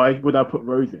 why would I put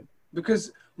Rose in?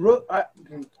 Because All right.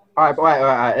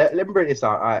 Let me bring this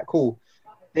out. All right, cool.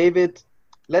 David,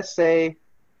 let's say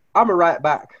I'm a right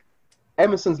back.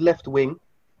 Emerson's left wing.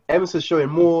 Emerson's showing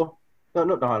more. No.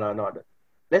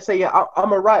 Let's say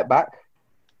I'm a right back.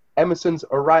 Emerson's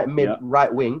a right mid,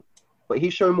 right wing, but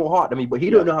he's showing more heart than me. But he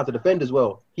don't know how to defend as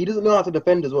well. He doesn't know how to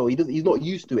defend as well. He's not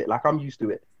used to it like I'm used to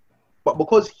it. But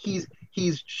because he's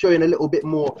showing a little bit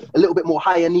more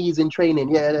higher knees in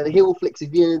training. Yeah, the heel flicks is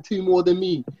doing 2 more than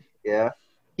me. Yeah,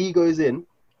 he goes in,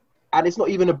 and it's not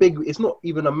even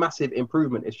a massive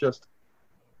improvement. It's just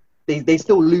they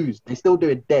still lose. They still do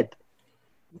it dead.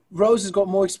 Rose has got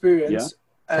more experience.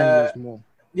 10 years more.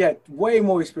 Yeah, way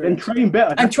more experience. And train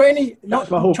better. And training is not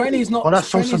that's so training is not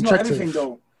subjective. everything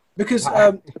though. Because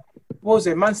what was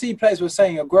it? Man City players were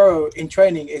saying Aguero in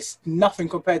training is nothing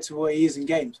compared to what he is in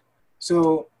games.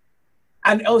 So,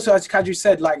 and also as Kadri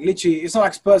said, like literally, it's not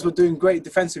like Spurs were doing great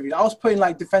defensively. I was putting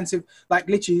like defensive, like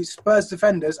literally Spurs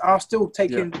defenders. I was still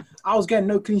taking. Yeah. I was getting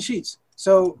no clean sheets.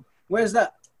 So where's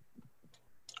that?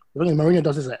 I think Mourinho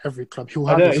does this at every club. He'll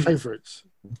have his favourites,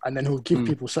 and then he'll give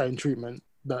people certain treatment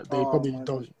that they probably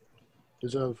don't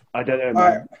deserve. I don't know, man. All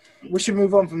right, we should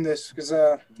move on from this because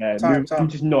time. I'm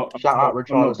just not. Shout out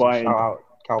Richarlison. Shout out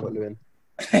Calvert-Lewin.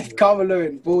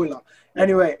 Calvert-Lewin, baller.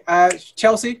 Anyway,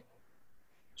 Chelsea.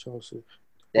 You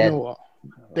know what?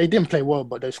 They didn't play well,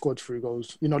 but they scored 3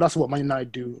 goals. You know, that's what Man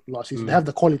United do last season. They have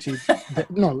the quality.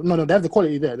 No, they have the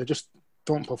quality there. They just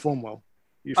don't perform well.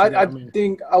 I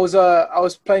think I was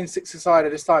playing 6-a-side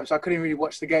at this time, so I couldn't really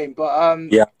watch the game. But I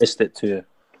missed it too.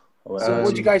 So what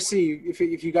did you guys see?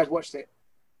 If you guys watched it,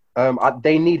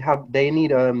 they need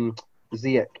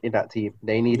Ziyech in that team.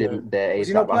 They need him there. I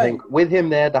think with him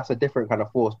there, that's a different kind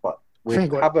of force. But with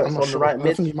Havertz on the right mid,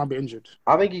 I think he might be injured.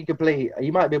 I think he could play.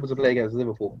 He might be able to play against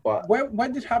Liverpool. But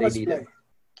when did Havertz play?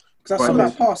 Because I saw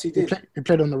that pass he did. He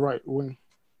played on the right wing.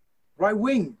 Right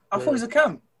wing. I thought he was a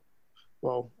cam.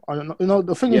 Well, I don't know. You know,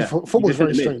 the thing is, football is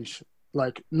very strange.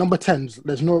 Like number 10s,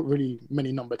 there's not really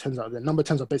many number 10s out there. Number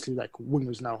 10s are basically like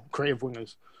wingers now, creative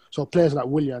wingers. So players like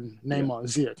Willian, Neymar,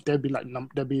 Ziyech, they'd be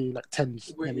like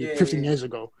 10s maybe 15 years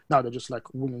ago. Now they're just like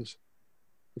wingers.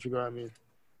 If you know what I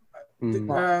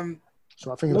mean.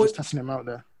 So I think they're just testing him out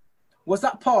there. Was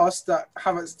that pass that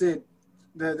Havertz did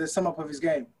the sum up of his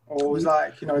game, or was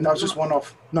that was just one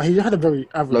off? No, he had a very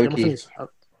average.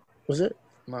 Was it?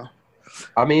 No.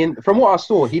 I mean, from what I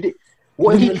saw, he did.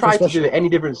 What he tried to do at any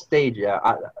different stage,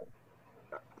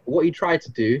 what he tried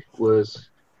to do was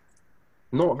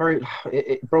not very.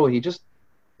 It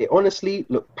honestly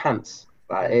looked pants.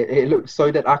 Like it looked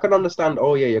so that I can understand.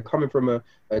 Oh yeah, you're coming from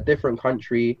a different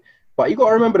country, but you got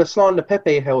to remember the slander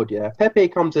Pepe held. Yeah, Pepe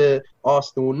come to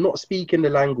Arsenal not speaking the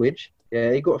language.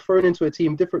 Yeah, he got thrown into a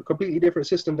team completely different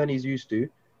system than he's used to.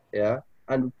 Yeah,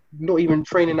 and not even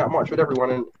training that much with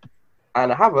everyone. And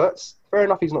Havertz, fair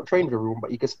enough, he's not trained with everyone,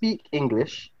 but he can speak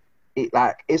English.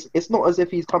 it's not as if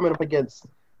he's coming up against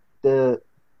the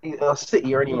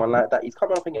City or anyone like that. He's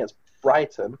coming up against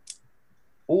Brighton.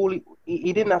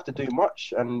 He didn't have to do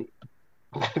much, and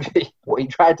what he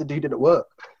tried to do didn't work.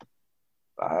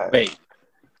 Wait,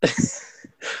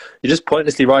 you're just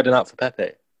pointlessly riding out for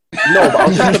Pepe. No, but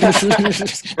I'm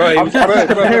just Bro, you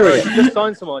just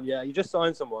signed someone. Yeah, you just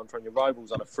signed someone from your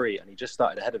rivals on a free, and he just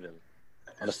started ahead of him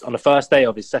on the first day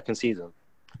of his second season.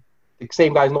 the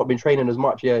same guy's not been training as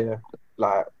much. Yeah.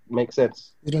 Like, makes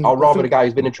sense. I'd rather the guy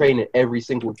who's been in training every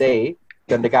single day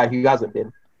than the guy who hasn't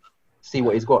been. See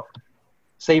what he's got.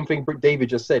 Same thing David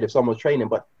just said. If someone's training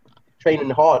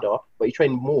harder, but he's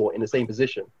training more in the same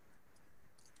position,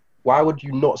 why would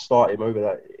you not start him over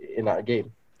that in that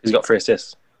game? He's got 3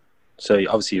 assists, so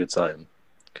obviously you would start him.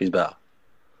 He's better.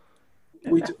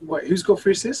 Wait, who's got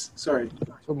 3 assists? Sorry.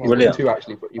 William. 2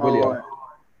 actually, but William. Right.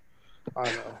 I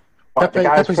don't know. But the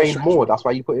guy's trained more. That's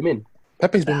why you put him in.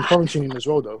 Pepe's been quarantining as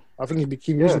well, though. I think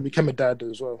he recently became a dad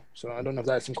as well. So I don't know if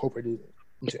that's incorporated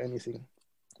into anything.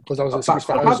 Because I was at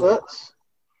 65.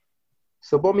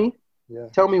 Sabomi, yeah.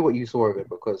 Tell me what you saw of it,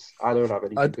 because I don't have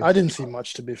anything. I didn't see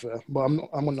much, to be fair. But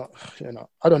I'm not.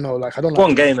 I don't know. Like, I don't.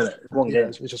 One game, innit? One game.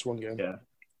 It's just one game. Yeah.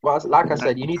 Well, like I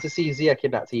said, you need to see Ziyech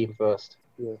in that team first.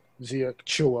 Yeah. Ziyech,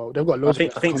 Chilwell. They've got loads. I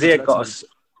think Ziyech got us.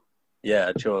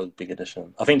 Yeah, Chilwell's big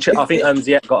addition. I think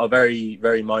Ziyech got a very,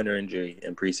 very minor injury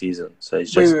in pre-season, so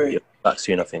he's just back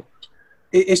soon. I think.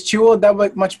 Is Chilwell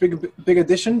that much big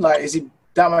addition? Like, is he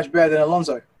that much better than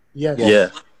Alonso? Yeah. Yeah.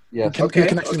 He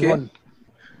can actually run.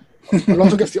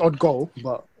 Alonso gets the odd goal,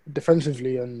 but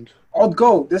defensively and odd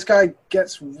goal. This guy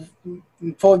gets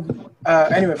for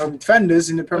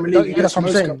defenders in the Premier League. That's what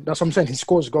I'm saying. That's what I'm saying. He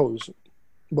scores goals,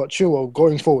 but Chilwell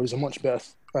going forward is a much better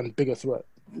and bigger threat.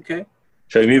 Okay.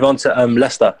 Shall we move on to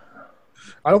Leicester?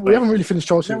 We haven't really finished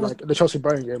Chelsea, like the Chelsea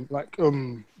Brighton game,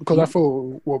 because I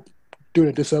thought we're doing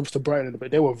a disservice to Brighton a little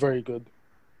bit. They were very good.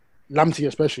 Lamptey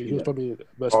especially, he was probably the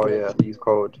best player. Yeah, he's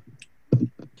cold.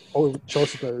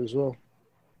 Chelsea player as well.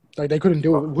 Like, they couldn't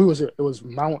deal with, who was it? It was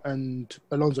Mount and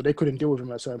Alonso. They couldn't deal with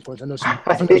him at certain points. And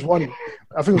I think it was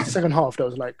the second half. It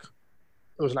was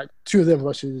like 2 of them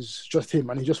versus just him,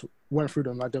 and he just went through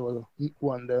them like there was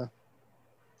one there.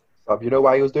 You know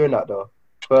why he was doing that though?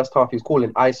 First half, he was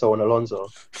calling ISO on Alonso.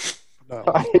 No.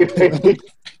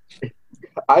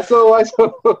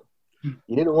 ISO.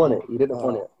 He didn't want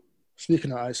it.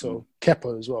 Speaking of ISO,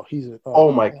 Kepa as well. He's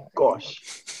oh my gosh.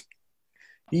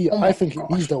 I think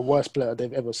he's the worst player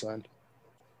they've ever signed.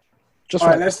 Just all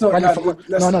right,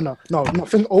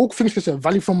 all things considered,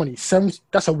 value for money.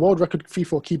 That's a world record fee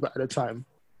for a keeper at the time.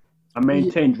 I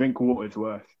maintain drink water's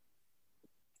worth.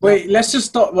 Wait, let's just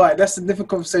stop. Right, that's a different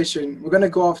conversation. We're gonna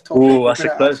go off topic. Oh, that's a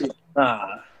close. Look,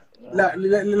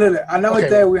 I know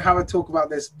there we have a talk about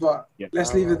this, but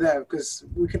let's leave it there because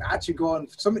we can actually go on.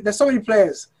 There's so many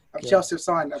players of Chelsea have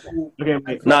signed.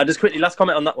 Just quickly, let's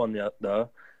comment on that one though.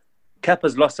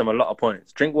 Kepa's lost him a lot of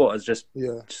points. Drinkwater's just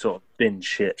sort of been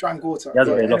shit. Drinkwater. He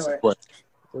hasn't really lost the points.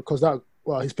 Because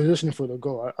his positioning for the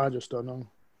goal, I just don't know.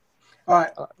 All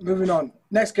right, moving on.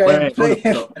 Next game.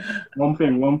 One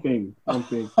thing.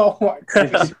 Oh my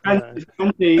God.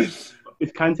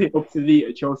 Is Kante obsolete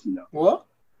at Chelsea now? What?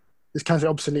 Is Kante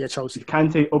obsolete at Chelsea? Is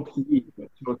Kante obsolete at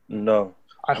Chelsea? No.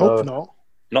 I hope not.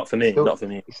 Not for me. Not for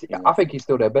me. I think he's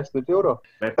still their best midfielder.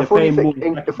 The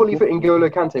fully fit N'Golo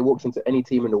Kante walks into any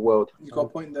team in the world. You got a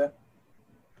point there.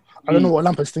 I don't know what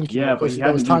Lampard's thinking. Yeah, because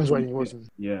there was times when he wasn't.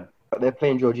 Yeah. But they're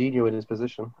playing Jorginho in his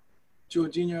position.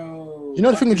 Jorginho. You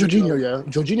know the thing with Jorginho, yeah?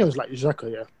 Jorginho is like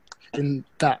Xhaka, yeah? In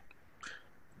that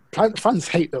fans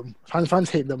hate them. Fans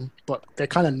hate them, but they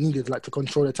kind of needed like to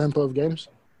control the tempo of games.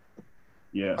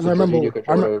 Yeah. And I remember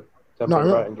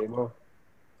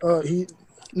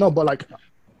but like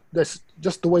that's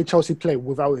just the way Chelsea play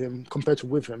without him compared to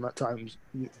with him at times.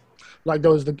 Like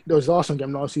there was the Arsenal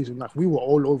game last season. Like we were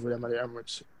all over them at the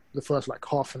Emirates the first like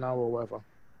half an hour or whatever,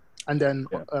 and then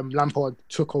Lampard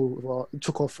took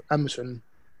off Emerson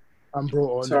and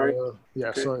brought on. He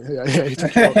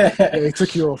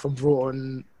took you off and brought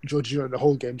on Jorginho. The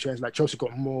whole game changed. Like Chelsea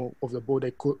got more of the ball.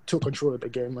 They took control of the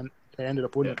game and they ended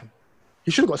up winning.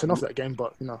 He should have got sent off that game,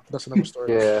 but that's another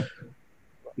story. Yeah.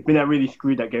 The thing that really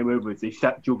screwed that game over is they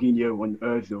sat Jorginho on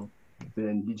Ozil,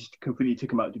 then he just completely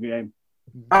took him out of the game.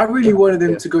 I really wanted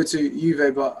him to go to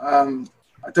Juve, but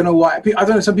I don't know why. I don't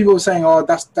know. Some people were saying, "Oh,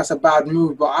 that's a bad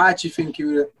move," but I actually think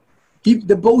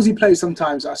the balls he plays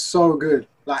sometimes are so good,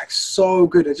 like so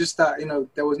good. It's just that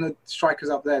there was no strikers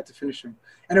up there to finish him.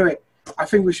 Anyway, I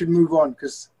think we should move on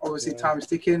because obviously time is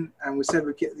ticking, and we said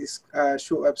we'd get this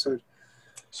short episode.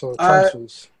 So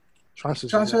transfers.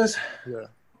 Transfers. Yeah.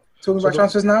 Talking about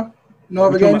transfers now? No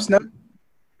other games? No?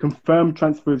 confirmed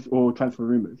transfers or transfer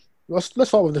rumours? Let's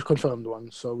start with the confirmed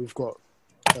one. So we've got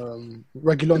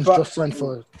Reguilon's just signed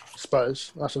for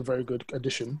Spurs. That's a very good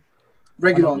addition.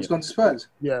 Reguilon's gone to Spurs.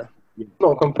 Yeah, It's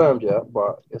not confirmed yet,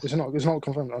 but it's not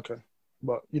confirmed. Okay,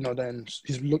 but then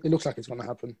it looks like it's going to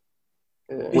happen.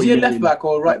 Is he a left back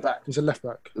or a right back? He's a left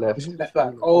back. Left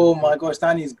back. Oh my gosh,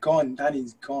 Danny's gone.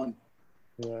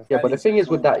 Yeah, but the thing is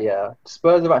with that,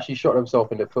 Spurs have actually shot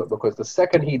themselves in the foot because the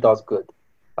second he does good,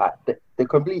 like the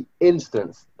complete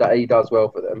instance that he does well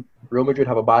for them, Real Madrid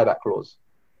have a buyback clause,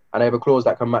 and they have a clause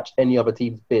that can match any other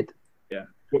team's bid. Yeah.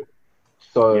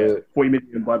 So 40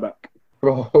 million buyback.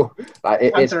 Bro, like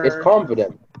it's calm for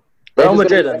them. Real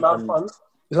Madrid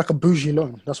It's like a bougie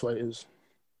loan. That's what it is.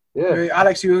 Yeah.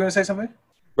 Alex, you were going to say something?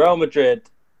 Real Madrid,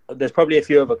 there's probably a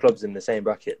few other clubs in the same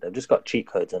bracket. They've just got cheat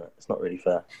codes in it. It's not really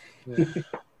fair. Yeah.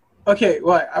 Okay,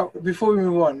 right. Before we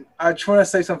move on, I just want to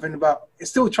say something about it's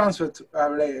still transfer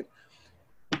related.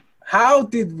 How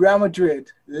did Real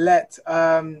Madrid let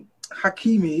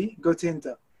Hakimi go to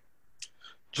Inter?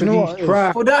 Do you know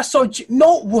what? Well, that's so.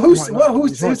 Who said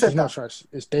He's not that? trash.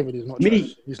 It's David. He's not Me.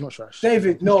 trash. He's not trash.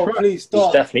 David, no, please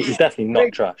stop. He's definitely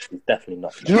not trash. He's definitely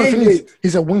not trash. Do you know what the thing is?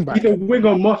 He's a wing back. He's a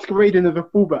winger masquerading as a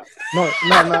fullback. No.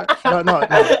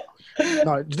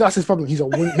 That's his problem. He's a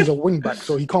wing back,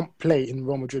 so he can't play in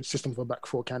Real Madrid's system for back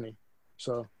four, can he?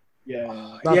 So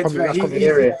Yeah.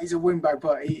 He's a wing back,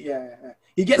 but he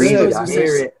gets. Really,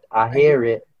 I hear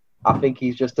it. I think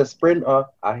he's just a sprinter.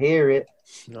 I hear it.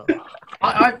 no.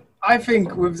 I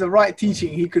think with the right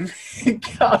teaching, he could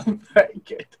become very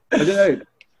good. I don't know.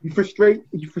 He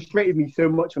frustrated me so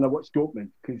much when I watched Dortmund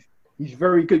because he's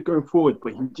very good going forward,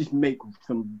 but he just make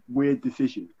some weird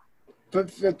decisions. But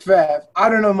fair, I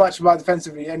don't know much about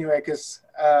defensively anyway because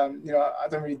I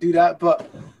don't really do that. But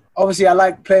obviously, I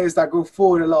like players that go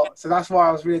forward a lot, so that's why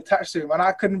I was really attached to him, and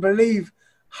I couldn't believe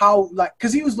how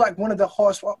because he was like one of the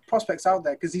hottest prospects out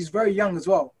there because he's very young as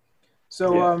well.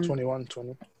 So 21,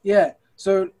 20. Yeah.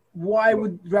 So why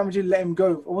would Real Madrid let him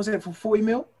go? Or was it for 40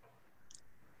 mil?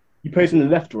 He plays on the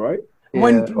left, right?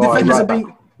 When defenders are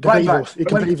being right back. He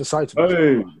can play either side.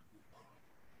 Oh.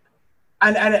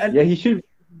 And Yeah, he should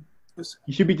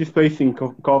be displacing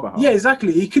Carvajal. yeah,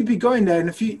 exactly. He could be going there in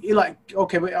a few.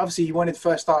 Okay, but obviously he wanted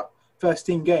first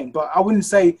team game. But I wouldn't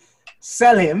say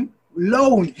sell him,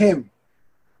 loan him,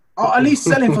 or at least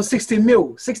sell him for 60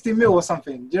 mil or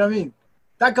something. Do you know what I mean?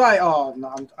 That guy. Oh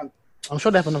no, I'm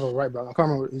sure they have another right back. I can't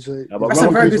remember. That's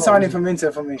a very good signing from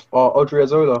Inter for me. Or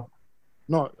Odriozola.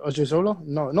 No, Odriozola?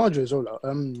 No, not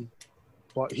Odriozola.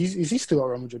 But is he still at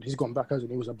Real Madrid? He's gone back,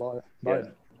 hasn't he? He was a buyer.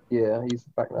 Yeah, he's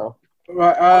back now.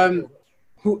 Right.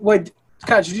 Wait,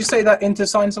 Kat, did you say that Inter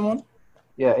signed someone?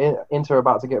 Yeah, Inter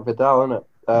about to get Vidal, isn't it?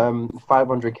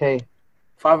 500k.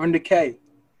 500k.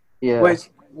 Yeah. Wait.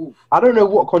 I don't know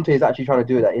what Conte is actually trying to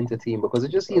do with that Inter team because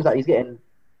it just seems like he's getting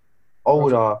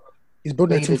older. He's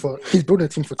building a team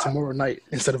for tomorrow night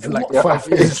instead of 5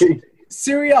 years.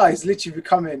 Serie A is literally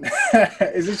becoming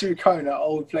an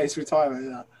old place retirement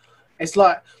now. It's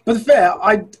like, but fair,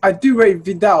 I do rate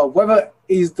Vidal. Whether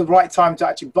is the right time to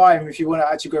actually buy him if you want to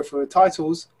actually go for the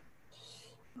titles.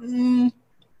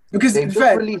 Because they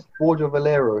just released Borja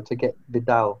Valero to get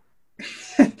Vidal.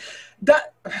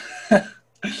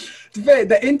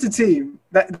 The Inter team,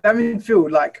 that midfield,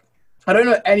 like I don't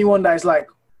know anyone that is like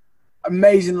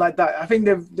amazing like that. I think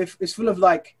it's full of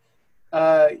like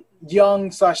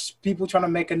young / people trying to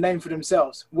make a name for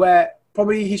themselves. Where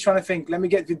probably he's trying to think, let me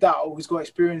get Vidal, who's got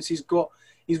experience. He's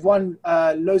won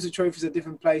loads of trophies at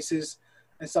different places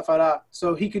and stuff like that.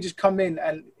 So he could just come in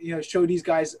and show these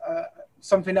guys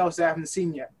something else they haven't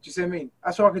seen yet. Do you see what I mean?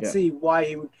 That's why I could see why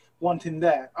he would want him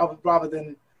there, rather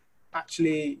than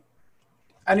actually.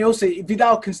 And he also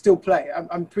Vidal can still play.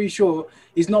 I'm pretty sure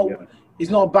he's not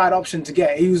a bad option to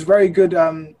get. He was very good.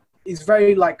 He's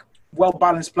very like well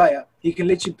balanced player. He can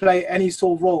literally play any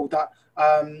sort of role that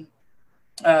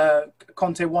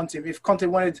Conte wants him. If Conte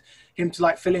wanted him to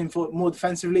like fill in for more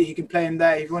defensively, he can play him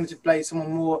there. If he wanted to play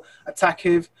someone more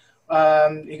attackive,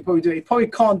 he could probably do it. He probably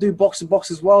can't do box to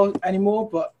box as well anymore,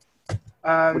 but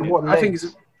I think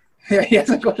he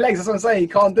hasn't got legs. That's what I'm saying. He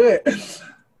can't do it.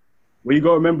 What you got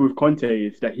to remember with Conte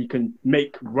is that he can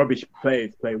make rubbish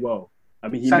players play well. I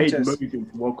mean, he made Moses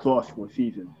world class for a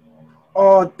season.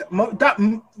 Oh,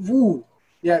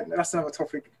 yeah, that's another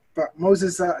topic. But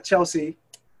Moses at Chelsea,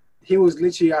 he was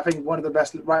literally, I think, one of the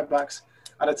best right backs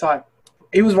at the time.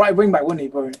 He was right wing back, wasn't he,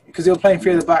 bro? Because he was playing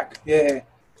three at the back. Yeah.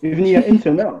 Isn't he at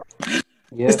Inter now?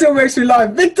 Yeah. It still makes me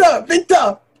laugh. Victor,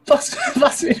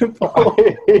 pass me the ball.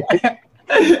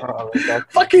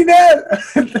 Fucking hell!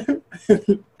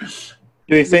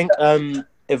 Do you think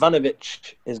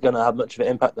Ivanovic is going to have much of an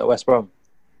impact at West Brom?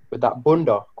 With that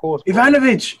bunda, of course. Bro.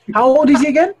 Ivanovic, how old is he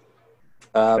again?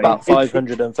 About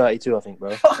 532, I think,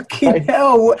 bro. Fucking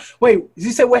hell. Wait, did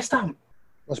he say West Ham?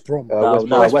 West Brom. No,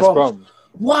 West Brom.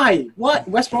 Why? What?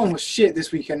 West Brom was shit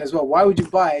this weekend as well. Why would you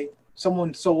buy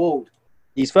someone so old?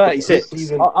 He's 36.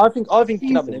 Season- I think he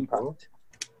can have an season, impact. bro.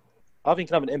 I think he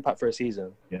can have an impact for a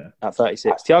season. Yeah. At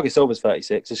 36. Thiago Silva's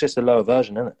 36. It's just a lower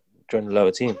version, isn't it? Join the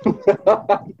lower team.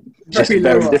 Just Very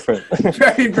very lower. different.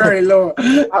 Very, very low.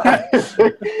 Just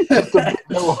a bit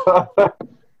lower.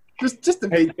 just a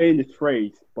I hate bit. saying this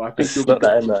phrase, but I think Just got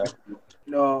that in there.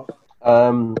 No.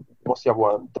 What's the other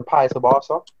one? The Pies of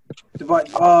Barca.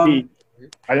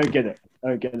 I don't get it. I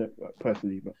don't get it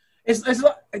personally, but It's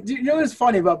like, do you know what's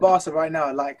funny about Barca right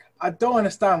now? Like, I don't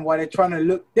understand why they're trying to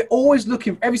look. They're always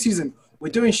looking every season.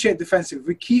 We're doing shit defensive.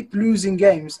 We keep losing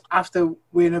games after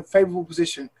we're in a favourable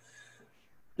position.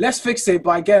 Let's fix it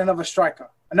by getting another striker,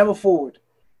 another forward.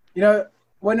 You know,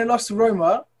 when they lost to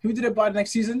Roma, who did they buy the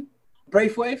next season?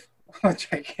 Braithwaite? I'm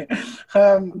joking.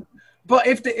 But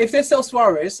if they sell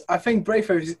Suarez, I think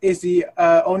Braithwaite is the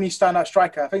only standout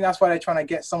striker. I think that's why they're trying to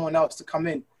get someone else to come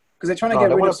in. Because they're trying to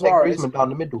get rid of Suarez. Griezmann down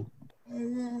the middle.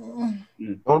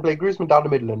 They want to play Griezmann down the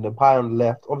middle and then Pie on the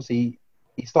left. Obviously,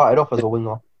 he started off as a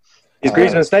winger. Is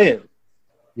Griezmann staying?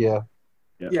 Yeah.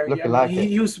 Yeah, Looking like it.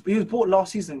 he was bought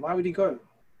last season. Why would he go?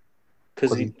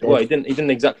 Because he didn't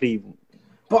exactly.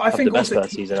 But I have think the best also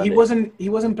first season, he hadn't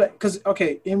wasn't because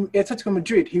in Atletico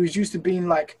Madrid he was used to being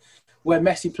like where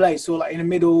Messi plays, so like in the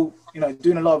middle, you know,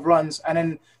 doing a lot of runs, and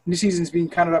then this season's been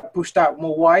kind of like pushed out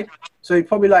more wide. So he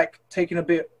probably like taking a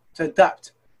bit to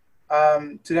adapt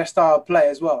to their style of play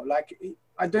as well. Like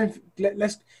I don't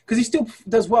let's because he still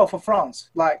does well for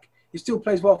France. Like he still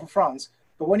plays well for France,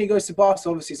 but when he goes to Barca,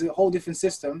 obviously it's a whole different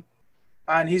system,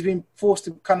 and he's been forced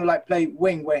to kind of like play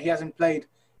wing where he hasn't played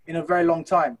in a very long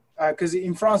time. Because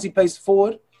in France he plays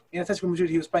forward. In Atletico Madrid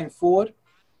he was playing forward.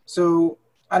 So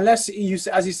unless you,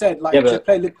 as you said, like they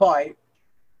play Lipai.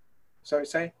 Sorry,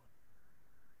 say.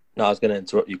 No, I was going to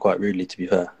interrupt you quite rudely. To be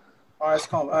fair. All right, it's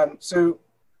calm. So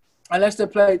unless they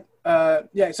play, so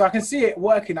I can see it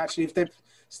working actually if they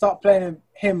start playing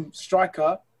him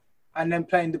striker, and then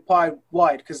playing Depay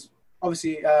wide because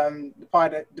obviously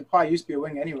Depay used to be a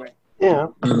wing anyway. Yeah.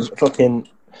 Fucking.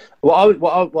 What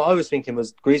I was thinking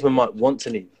was Griezmann might want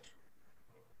to leave.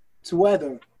 To where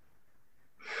though?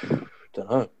 Don't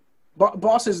know. But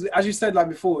Barca, as you said like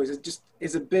before,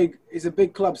 is a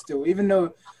big club still, even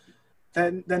though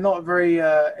they're not very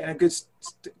in a good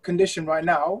condition right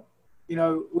now. You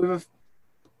know,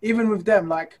 even with them,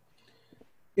 like,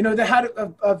 you know, they had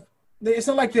it's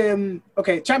not like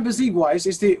Champions League wise,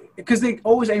 because they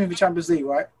always aiming for Champions League,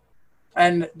 right?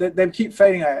 And they keep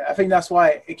failing at it. I think that's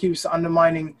why it keeps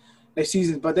undermining their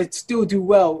seasons. But they still do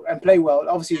well and play well.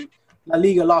 Obviously, La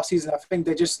Liga last season, I think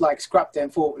they just like scrapped it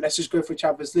and thought, let's just go for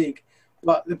Champions League.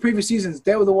 But the previous seasons,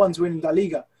 they were the ones winning La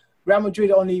Liga. Real Madrid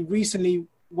only recently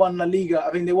won La Liga. I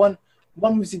think they won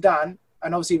one with Zidane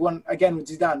and obviously one again with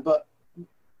Zidane. But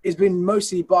it's been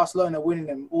mostly Barcelona winning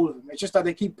them, all of them. It's just that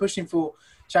they keep pushing for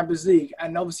Champions League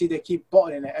and obviously they keep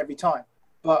bottling it every time.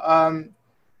 But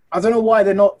I don't know why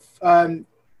they're not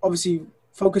obviously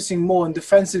focusing more on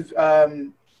defensive buys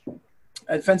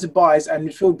and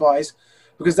midfield buys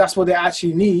because that's what they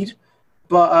actually need.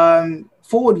 But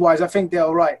forward-wise, I think they're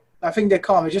all right. I think they're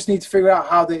calm. They just need to figure out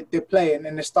how they play and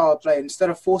their style of play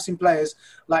instead of forcing players.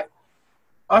 Like,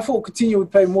 I thought Coutinho would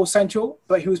play more central,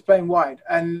 but he was playing wide.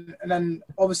 And then,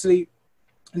 obviously,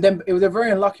 they're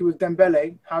very unlucky with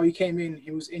Dembele, how he came in.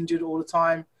 He was injured all the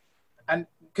time. And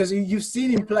because you've seen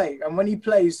him play, and when he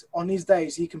plays on these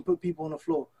days, he can put people on the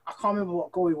floor. I can't remember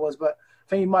what goal he was, but I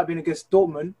think he might have been against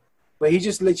Dortmund, where he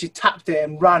just literally tapped it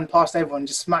and ran past everyone and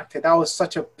just smacked it. That was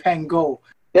such a pen goal.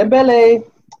 Dembele,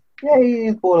 yeah,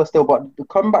 he's baller still, but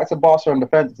coming back to Barca and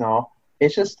defence now,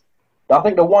 it's just, I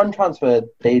think the one transfer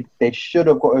they should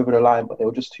have got over the line, but they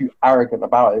were just too arrogant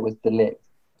about it, was De Ligt.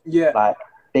 Yeah. Like,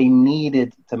 they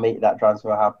needed to make that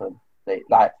transfer happen. It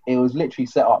was literally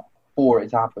set up for it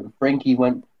to happen. Frenkie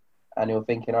went and they were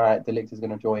thinking, all right, De Ligt is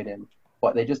going to join in.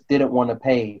 But they just didn't want to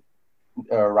pay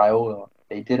Raiola.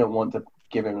 They didn't want to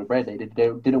give him the bread. They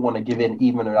didn't want to give in,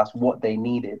 even though that's what they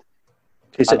needed.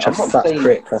 He's such a fat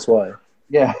prick, that's why.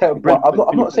 Yeah, but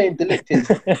I'm not saying De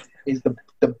Ligt is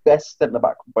the best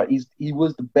centre-back, but he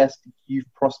was the best youth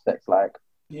prospect. Like,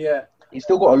 yeah, he's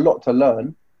still got a lot to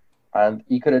learn, and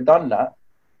he could have done that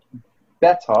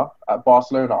better at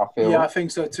Barcelona, I feel. Yeah, I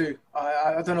think so too.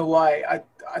 I don't know why.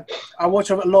 I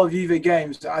watch a lot of Juve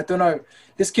games. I don't know.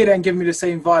 This kid ain't giving me the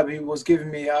same vibe he was giving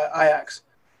me at Ajax.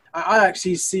 Ajax,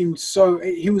 he seemed so...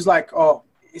 He was like, oh,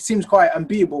 it seems quite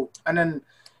unbeatable. And then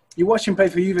you watch him play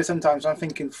for Juve sometimes. I'm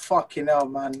thinking, fucking hell,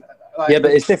 man. Like, Yeah,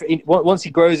 but it's different. Once he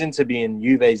grows into being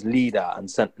Juve's leader and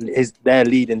their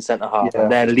leading centre half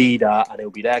and their leader, and he'll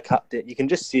be their captain, you can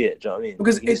just see it. Do you know what I mean?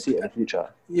 Because you can see it in the future.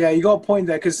 Yeah, you got a point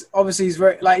there. Because obviously he's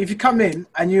very like if you come in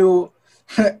and you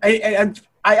and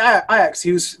Ajax,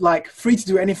 he was like free to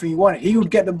do anything he wanted. He would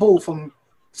get the ball from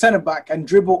centre back and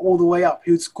dribble all the way up.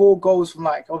 He would score goals from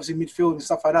like obviously midfield and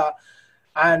stuff like that.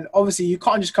 And obviously you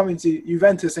can't just come into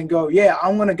Juventus and go, yeah,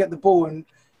 I'm gonna get the ball and.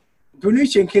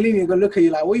 Bonucci and Chiellini are gonna look at you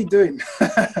like, "What are you doing?"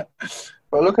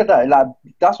 But look at that. Like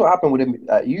that's what happened with him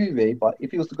at Juve. But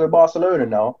if he was to go Barcelona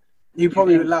now, you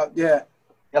probably allowed, yeah.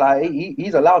 Like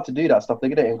he's allowed to do that stuff. They're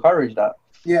gonna encourage that.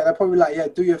 Yeah, they're probably like, yeah,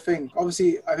 do your thing.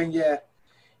 Obviously, I think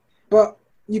but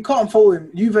you can't fault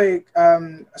him. Juve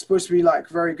are supposed to be like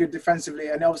very good defensively,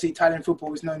 and obviously Italian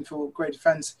football is known for great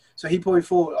defense. So he probably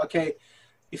thought, okay,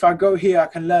 if I go here, I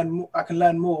can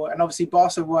learn more. And obviously,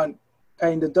 Barca weren't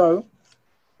paying the dough.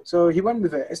 So he went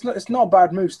with it. It's not a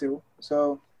bad move still.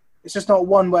 So it's just not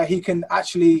one where he can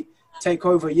actually take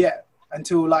over yet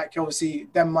until like obviously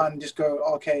them man just go,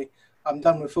 okay, I'm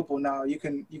done with football now. You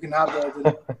can have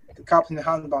the cap in the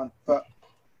handband. But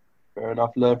fair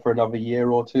enough. Learn for another year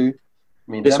or two.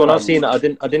 I mean, this one I've seen. I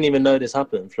didn't even know this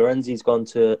happened. Florenzi's gone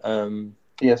to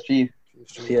PSG.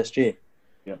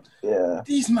 Yeah.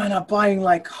 These men are buying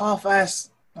like half-ass.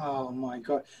 Oh my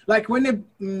god! Like when they.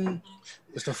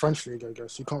 It's the French league, I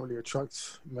guess. You can't really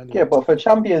attract many. Yeah, but for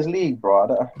Champions League,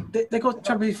 bro, they got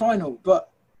Champions League final,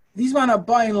 but these men are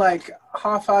buying like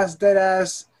half-ass,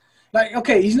 dead-ass. Like,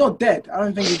 okay, he's not dead. I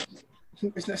don't think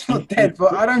it's not dead,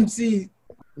 but I don't see.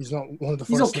 He's not one of the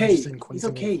first. He's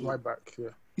okay. Right back.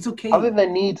 Yeah. He's okay. I think they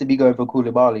need to be going for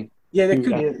Koulibaly. Yeah, they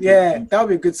could. Yeah, that would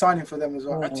be a good signing for them as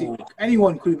well. Actually,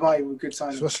 anyone could buy a good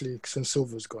signing, especially since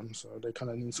Silva's gone, so they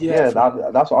kind of need someone. Yeah,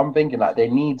 that's what I'm thinking. Like they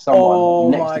need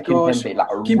someone next to Kimpembe,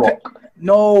 like a rock.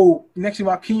 No, next to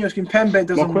Marquinhos, Kimpembe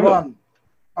doesn't run.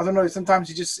 I don't know. Sometimes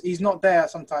he's not there.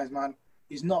 Sometimes, man,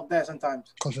 he's not there.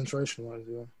 Sometimes concentration-wise,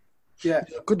 yeah. Yeah,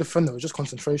 he's a good defender. Just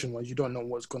concentration-wise, you don't know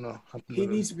what's gonna happen. He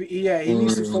needs to be. Yeah, he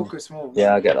needs to focus more.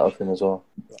 Yeah, I get that off him as well.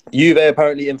 Juve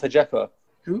apparently in for Dzeko.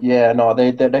 Who? Yeah, no,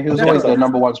 he was always their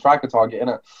number one striker target,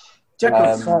 innit?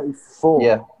 Dzeko, 34.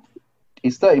 Yeah,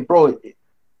 he's 30, bro.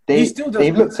 They've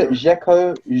looked at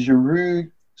Dzeko,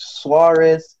 Giroud,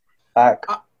 Suarez. Like,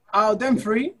 out of them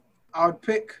three, I would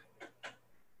pick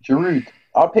Giroud.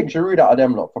 I'd pick Giroud out of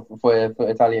them lot for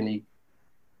Italian league.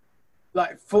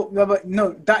 Like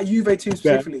no, that Juve team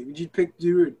specifically. Would you pick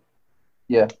Giroud?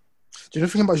 Yeah. Do you know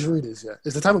the thing about Giroud is,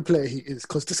 it's the type of player he is,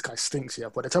 because this guy stinks,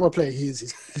 but the type of player he is,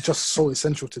 he's just so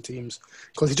essential to teams,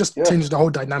 because he just changed the whole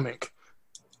dynamic.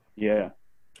 Yeah.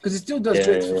 Because he still does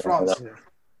tricks for France. Yeah.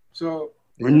 So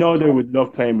Ronaldo would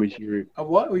love playing with Giroud.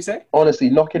 What we say? Honestly,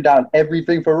 knocking down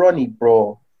everything for Ronnie,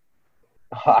 bro.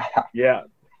 Yeah.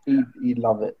 He'd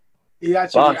love it. He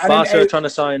actually. Barca trying to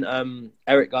sign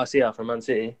Eric Garcia from Man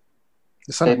City.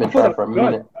 They've been trying for a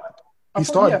minute. He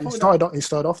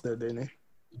started off there, didn't he?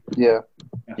 Yeah.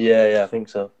 Yeah, I think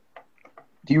so.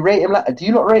 Do you not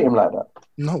rate him like that?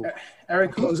 No.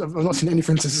 Eric, I've not seen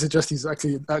anything to suggest he's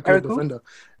actually that good defender.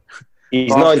 He's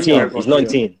 19. He's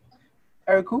 19.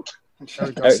 Eric who?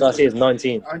 Eric Garcia is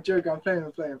 19. I'm joking. I'm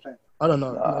playing. I don't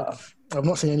know. Like, I've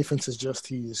not seen anything to suggest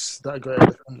he's that great a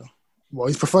defender. Well,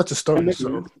 he's preferred to Stones.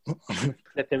 So.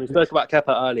 We spoke about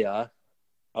Kepa earlier.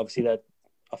 Obviously,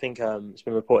 I think it's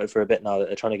been reported for a bit now that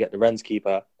they're trying to get the Rennes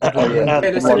keeper.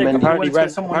 Apparently,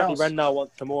 Rennes now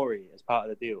wants Tomori as part of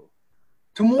the deal.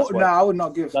 Tomori? No, I would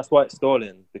not give. That's why it's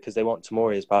stalling, because they want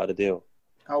Tomori as part of the deal.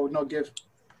 I would not give.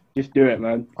 Just do it,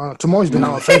 man. Tomori's been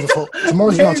out of favour for.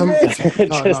 Tomori's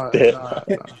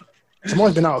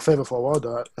been out of favour for a while,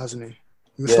 though, hasn't he?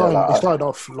 He started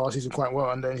off last season quite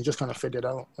well, and then he just kind of faded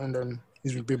out, and then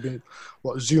he's been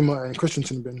Zuma and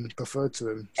Christensen have been preferred to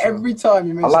him. So. Every time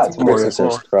you mention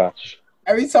Tomori,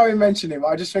 every time you mention him,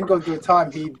 I just think of the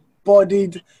time he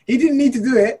bodied. He didn't need to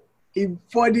do it. He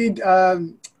bodied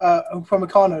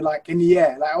Upamecano like in the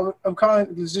air. Like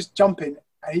Upamecano was just jumping,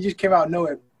 and he just came out of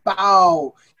nowhere.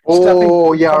 Bow.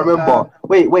 Oh yeah, I remember.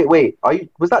 Wait.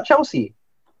 Was that Chelsea?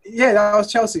 Yeah, that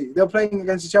was Chelsea. They were playing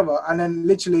against each other, and then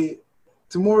literally.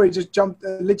 Tomori just jumped,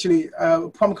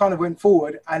 Upamecano went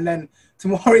forward, and then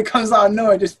Tomori comes out of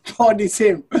nowhere and just bodies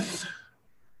him.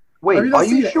 Wait, are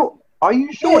you sure? Are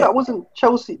you sure that wasn't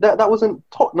Chelsea? That wasn't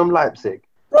Tottenham Leipzig?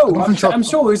 Bro, I'm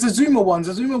sure it's the Zuma ones.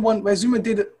 The Zuma one where Zuma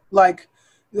did like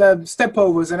step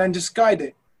overs and then just skied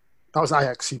it. That was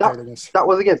Ajax he played against. That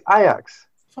was against Ajax.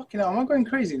 Fucking hell, am I going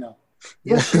crazy now?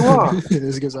 Yes, you are. It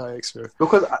was against Ajax, bro.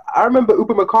 Because I remember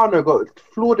Upamecano got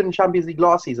floored in Champions League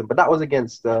last season, but that was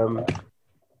against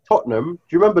Tottenham. Do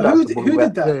you remember that? Who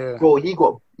did that? Yeah. Bro,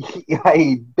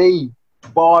 they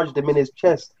barged him in his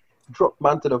chest, dropped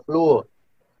man to the floor,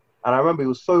 and I remember he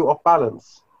was so off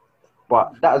balance.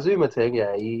 But that Zuma thing,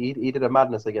 yeah, he did a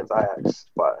madness against Ajax,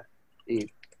 but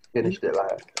he finished it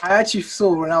like. I actually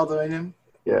saw Ronaldo in him.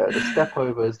 Yeah, the step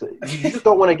overs. You just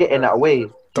don't want to get in that way.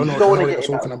 Don't know what you're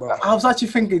talking about. I was actually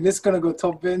thinking this is gonna go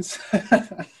top bins.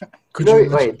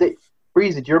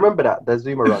 Breezy, do you remember that the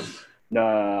Zuma run?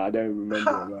 Nah, I don't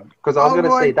remember, man. Because I was gonna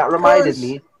say that reminded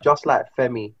me just like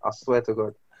Femi. I swear to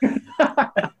God.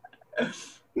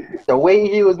 The way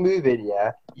he was moving,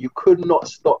 yeah, you could not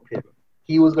stop him.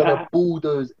 He was gonna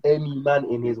bulldoze any man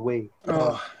in his way.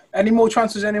 Any more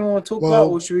transfers anyone want to talk about,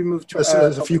 or should we move?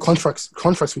 There's a few contracts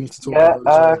we need to talk about.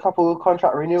 Yeah, a couple of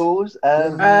contract renewals.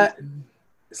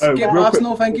 Skip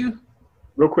Arsenal, thank you.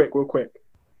 Real quick.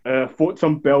 Thoughts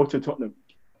on Bale to Tottenham?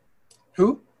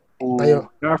 Who? Bale.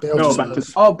 Bale.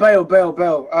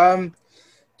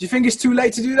 Do you think it's too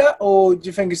late to do that, or do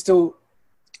you think it's still?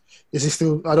 Is he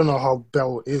still? I don't know how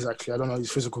Bale is actually. I don't know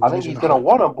his physical. I think he's gonna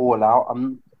want to ball out.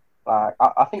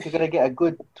 I think you're gonna get a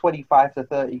good 25 to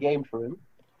 30 games for him.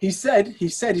 He said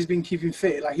he's been keeping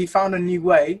fit. Like he found a new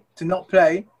way to not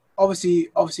play. Obviously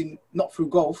not through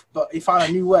golf, but he found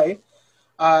a new way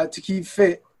to keep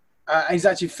fit. And he's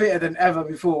actually fitter than ever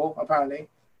before, apparently.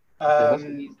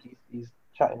 He's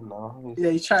chatting now.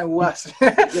 He's chatting worse.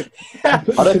 I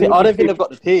don't think they've got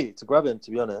the P to grab him,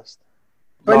 to be honest.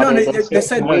 But they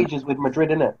said wages with Madrid,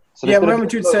 innit? So Real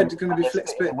Madrid said it's going to be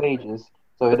split wages.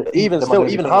 So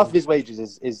even half of his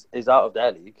wages is out of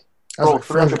their league. Bro,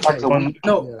 300 bags a week.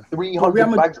 No,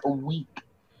 300 bags a week.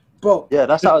 Bro, yeah,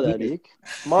 that's out of their league.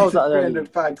 Miles out of their 300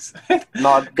 league. bags.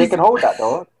 No, they can hold that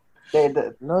though.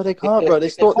 No, they can't, bro. They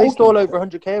stole over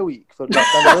 100k a week for like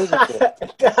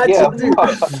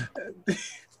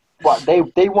But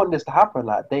they want this to happen.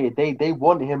 Like they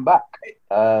want him back.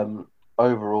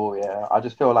 Overall, yeah, I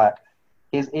just feel like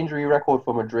his injury record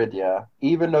for Madrid, yeah,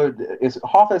 even though it's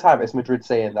half the time it's Madrid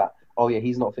saying that, oh yeah,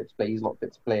 he's not fit to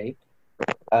play.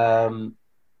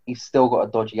 He's still got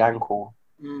a dodgy ankle,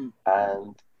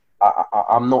 and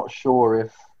I'm not sure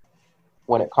if,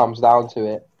 when it comes down to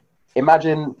it,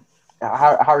 imagine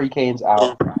Harry Kane's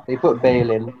out. They put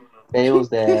Bale in. Bale's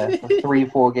there for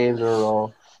 3-4 games in a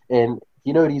row, and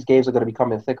you know these games are going to be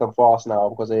coming thick and fast now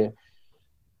because of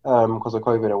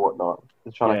COVID and whatnot.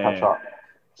 They're trying to catch up.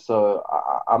 So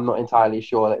I'm not entirely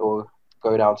sure that it will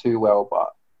go down too well,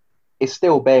 but it's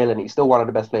still Bale, and he's still one of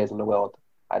the best players in the world,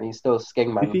 and he's still a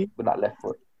skeng man with that left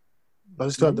foot. But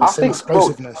he's still have the same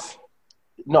explosiveness.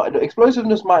 No, the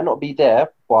explosiveness might not be there,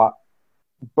 but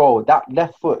bro, that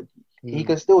left foot, he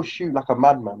can still shoot like a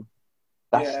madman.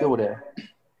 That's still there.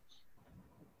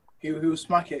 He'll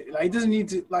smack it. Like he doesn't need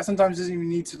to. Like sometimes he doesn't even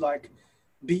need to like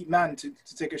beat man to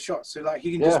take a shot. So like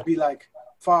he can just be like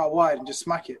far wide and just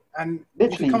smack it. And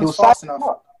literally, if he comes fast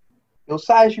enough, he'll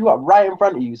size you up right in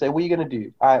front of you. Say, what are you gonna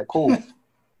do? All right, cool.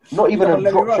 Not even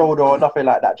a drop shoulder or nothing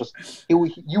like that. Just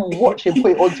you watch him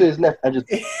put it onto his left and just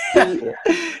beat it.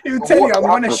 He'll tell you, I'm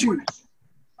gonna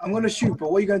shoot,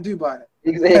 but what are you gonna do about it?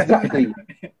 Exactly.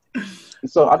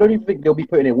 So I don't even think they'll be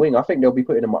putting him wing. I think they'll be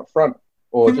putting him up front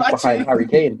or just behind Harry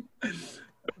Kane.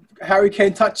 Harry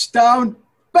Kane touchdown.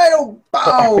 Bale,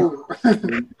 bow.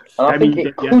 And I think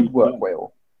it could work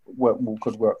well.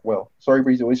 Could work well. Sorry,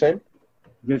 Breezy, what are you saying? I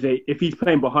was gonna say, if he's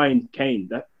playing behind Kane,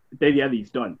 that Dele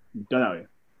Alli's done. He's done out here.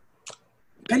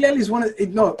 Dele Alli's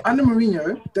under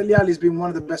Mourinho, Dele Alli's been one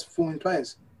of the best performing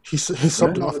players. He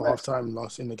subbed off at half time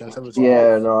last in against Everton.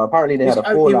 Yeah, no, apparently they had a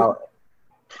fallout.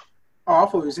 I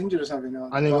thought he was injured or something. No.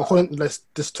 And according to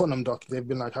this Tottenham doc, they've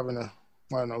been like having a,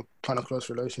 I don't know, kind of close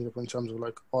relationship in terms of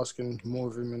like asking more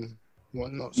of him and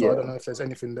whatnot. So I don't know if there's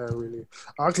anything there really.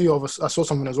 Actually, I saw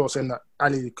something as well saying that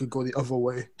Ali could go the other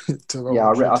way to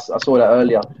Real Madrid. I saw that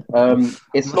earlier.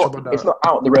 It's not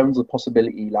out the realms of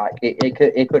possibility. Like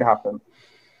it could happen,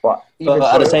 but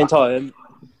at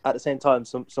the same time,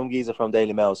 some geezer from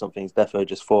Daily Mail or something's defo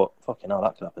just thought, fucking hell,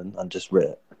 that could happen, and just writ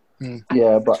it.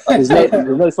 Yeah, but there's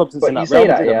no substance in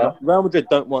that. Real Madrid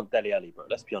don't want Dele Alli, bro.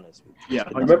 Let's be honest. Yeah,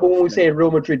 I remember when we were saying Real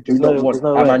Madrid do not want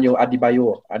Emmanuel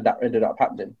Adebayor, and that ended up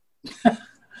happening. That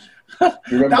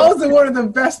was one of the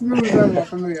best moves ever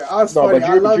for me. Do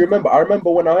you remember? I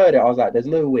remember when I heard it, I was like, "There's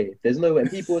no way."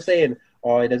 And people were saying,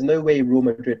 "Oh, there's no way Real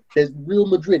Madrid." There's Real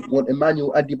Madrid want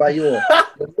Emmanuel Adebayor.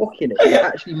 They're mocking it. They're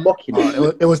actually mocking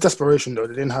it. It was desperation though.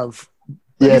 They didn't have.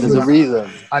 Yeah, there's a reason.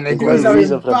 And they there's a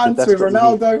reason for them to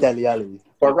Ronaldo. Dele Alli.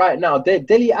 But right now,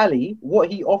 Dele Alli,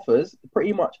 what he offers,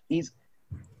 pretty much, he's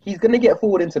gonna get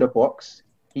forward into the box.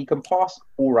 He can pass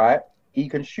all right. He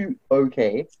can shoot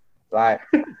okay. Like,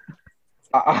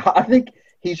 I think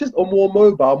he's just a more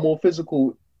mobile, more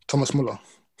physical. Thomas Muller.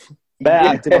 Better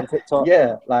active on TikTok.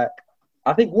 Yeah, like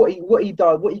I think what he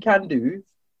does, what he can do,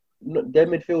 their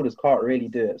midfielders can't really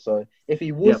do it. So if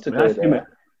he was to go there,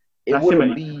 it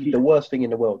wouldn't be the worst thing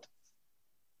in the world.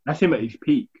 That's him at his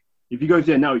peak. If he goes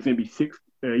there now, he's going to be six.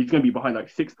 He's going to be behind like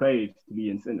 6 players to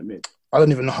be in centre mid. I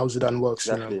don't even know how Zidane works.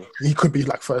 Exactly. You know? He could be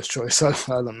like first choice. I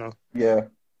don't know. Yeah.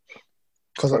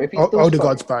 Because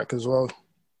Odegaard's back as well.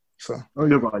 So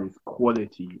Odegaard is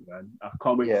quality, man. I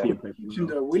can't wait to see him play.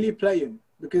 Will you play him?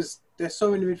 Because there's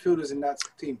so many midfielders in that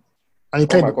team. And he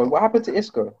played. Oh my God, what happened to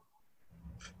Isco?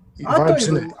 I don't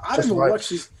even watch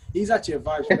this. He's actually a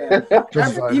vibes player.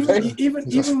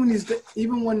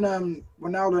 Even when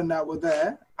Ronaldo and that were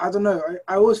there, I don't know.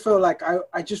 I always felt like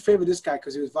I just favored this guy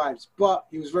because he was vibes, but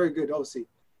he was very good, obviously.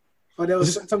 But there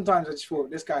was sometimes I just thought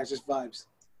this guy is just vibes.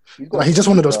 He's just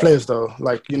one of those players, though.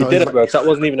 Like you know, he did it, bro. That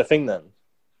wasn't even a thing then.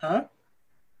 Huh?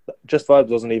 Just vibes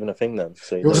wasn't even a thing then.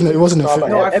 So it wasn't a thing.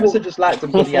 No, Emerson just liked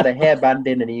him because he had a hairband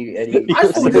in and he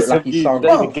looked like he sung.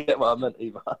 Don't even get what I meant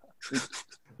either.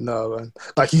 No, man.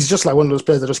 Like he's just like one of those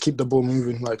players that just keep the ball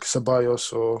moving, like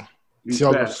Ceballos or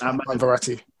Thiago and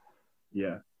Verratti.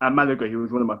 Yeah, at Malaga, he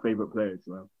was one of my favourite players.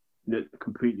 Man.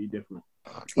 Completely different.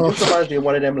 He just reminds me of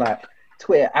one of them like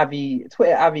Twitter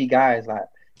Avi guys.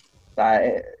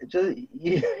 Just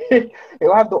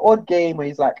he'll have the odd game where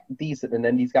he's like decent, and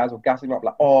then these guys will gas him up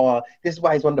like, "Oh, this is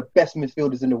why he's one of the best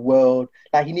midfielders in the world.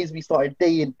 Like he needs to be started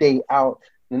day in day out."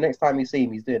 And the next time you see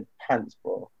him, he's doing pants,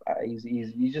 bro. He's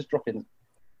just dropping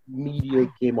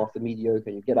mediocre game after mediocre.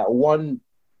 You get that one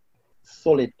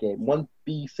solid game, one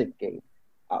decent game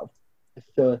out of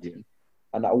 30,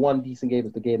 and that one decent game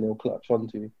is the game they'll clutch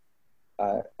onto.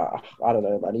 I don't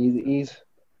know, man.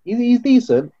 He's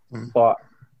decent, but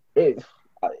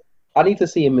I need to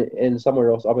see him in somewhere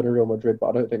else other than Real Madrid, but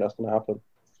I don't think that's going to happen.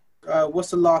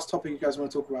 What's the last topic you guys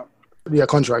want to talk about? Yeah,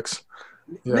 contracts.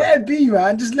 Yeah. Let it be,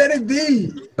 man. Just let it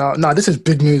be. No, this is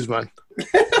big news, man.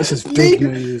 This is big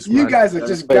news, man. You guys are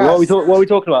just Wait, what are we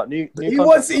talking about? New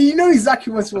you know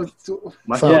exactly what's what. So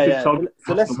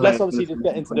let's obviously just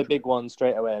get into the big one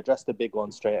straight away. Address the big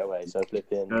one straight away. So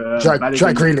flipping Jack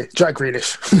Grealish.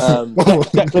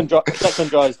 Declan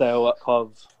Drysdale at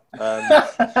Cov.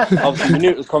 Obviously we knew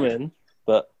it was coming,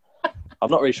 but I'm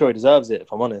not really sure he deserves it,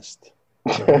 if I'm honest.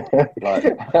 Like,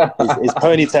 his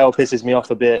ponytail pisses me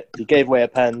off a bit. He gave away a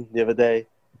pen the other day.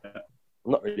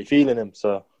 I'm not really feeling him,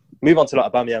 so move on to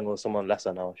like Aubameyang or someone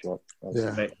lesser now if you want.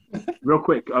 Yeah. Real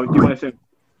quick, I do want to say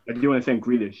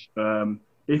Grealish.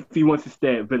 If he wants to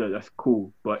stay at Villa, that's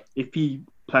cool. But if he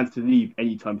plans to leave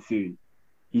anytime soon,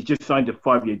 he's just signed a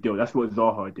 5-year deal. That's what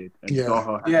Zaha did. And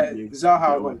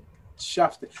Zaha went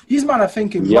shafted. These men are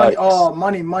thinking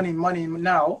money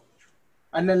now,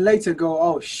 and then later go,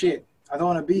 oh shit, I don't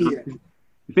want to be here.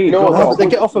 They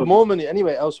get offered more money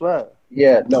anyway elsewhere.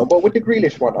 Yeah, no, but with the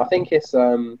Grealish one, I think it's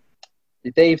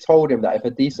Dave told him that if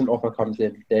a decent offer comes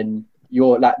in, then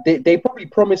you're like they probably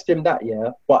promised him that,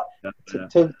 but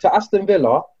to Aston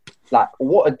Villa, like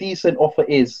what a decent offer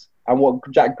is and what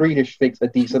Jack Grealish thinks a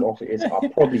decent offer is are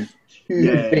probably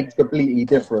two things completely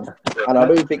different, and I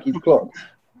don't think he's clocked.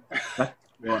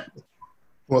 Well,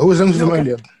 who was them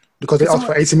earlier? Because they asked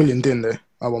for 80 million, didn't they,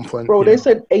 at one point? Bro, they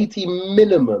said 80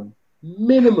 minimum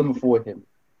for him.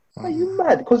 Are you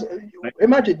mad? Because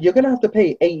imagine you're gonna have to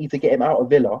pay 80 to get him out of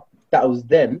Villa. That was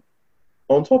then.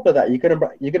 On top of that, you're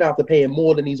gonna have to pay him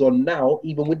more than he's on now,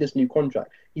 even with this new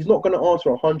contract. He's not gonna ask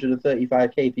for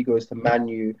 135k if he goes to Man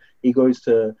U. He goes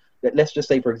to, let's just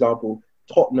say, for example,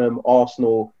 Tottenham,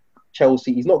 Arsenal,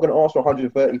 Chelsea. He's not gonna ask for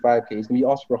 135k. He's gonna be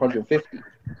asked for 150.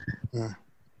 Yeah.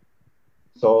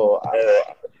 So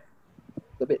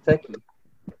it's a bit techy.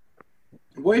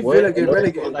 What if Villa get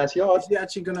relegated? Is he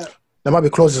actually gonna? There might be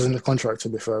clauses in the contract, to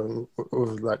be fair,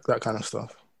 with like that kind of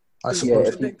stuff. I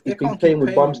suppose. Yeah, if he's playing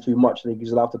with bums too much, then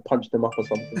he's allowed to punch them up or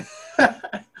something.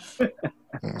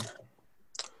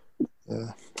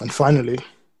 Yeah. And finally,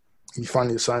 he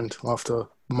finally signed after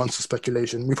months of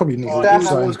speculation. We probably knew he was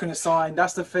always going to sign.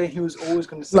 That's the thing. He was always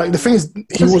going to sign. Like the thing is,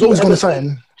 he was always going to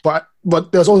sign, but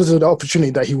there's also the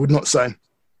opportunity that he would not sign.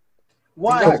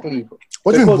 Why? Exactly.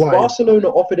 What do you mean, why? Barcelona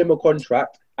offered him a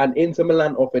contract and Inter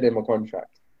Milan offered him a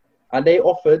contract. And they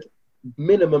offered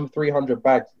minimum 300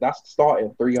 bags. That's the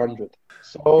starting 300.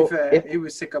 So if he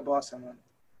was sick of Barca, man.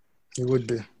 He would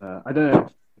be. I don't know.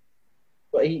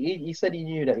 But he said he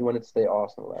knew that he wanted to stay at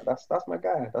Arsenal. Like, that's my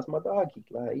guy. That's my dog.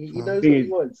 Like, he knows what he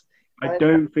wants. I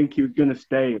don't think he was going to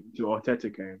stay until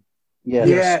Arteta came.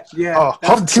 Yeah. Oh,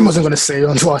 half the team wasn't going to stay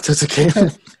until Arteta came.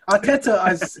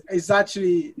 Arteta is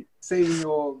actually saving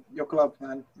your club,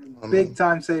 man. Big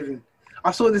time saving.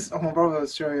 I saw this. Oh, my brother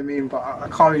was showing me a meme, but I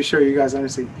can't really show you guys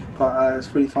honestly. But it's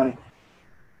pretty funny.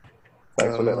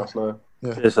 Thanks for letting us know.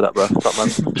 Yeah. Cheers for that, bro. Top man.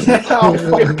 Oh,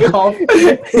 fuck off!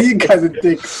 You guys are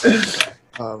dicks.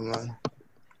 Oh man.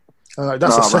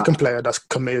 That's the second player that's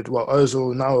committed. Well,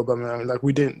 Ozil, now Aubameyang. Like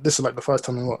we didn't. This is like the first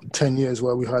time in 10 years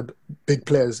where we had big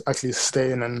players actually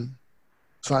staying and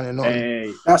signing on.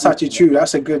 Hey. That's actually true.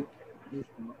 That's a good.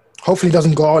 Hopefully, he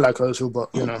doesn't go out like Ozil, but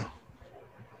you know.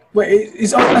 Wait,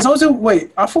 is Ozil?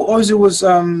 Wait, I thought Ozil was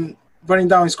running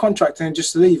down his contract and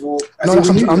just leave, or No,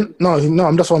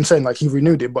 that's what I'm saying. Like he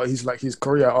renewed it, but he's like his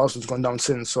career at Arsenal's gone down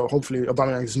since. So hopefully,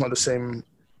 Aubameyang is not the same.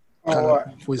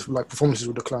 His like performances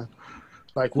will decline.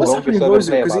 Like what's happening with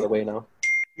Ozil? By the way, now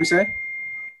you say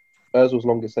Ozil's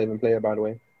longest saving player, by the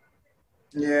way.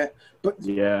 Yeah, but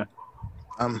yeah,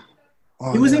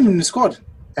 he wasn't even in the squad.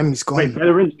 Emmy's gone. Wait,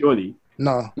 Bellerin surely?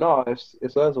 No, it's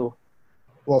Ozil.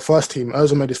 Well, first team.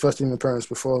 Ozil made his first team appearance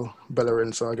before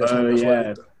Bellerin, so I guess.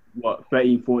 Yeah. What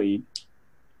 13, 14?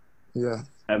 Yeah.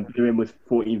 And Bellerin was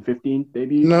 14, 15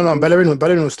 debut? No,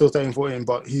 Bellerin was still 13, 14,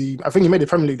 but I think he made the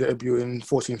Premier League debut in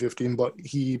 14, 15, but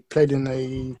he played in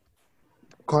a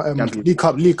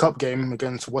League Cup game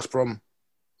against West Brom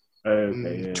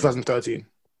in 2013.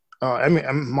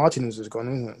 Martinez is gone,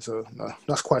 isn't it? So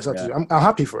that's quite sad. Yeah. I'm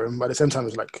happy for him, but at the same time,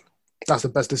 it's like that's the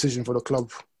best decision for the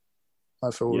club.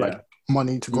 I feel like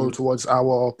money to go towards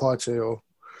our party or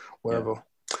whatever. Yeah.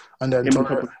 And then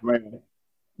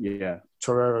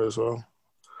Torreira as well.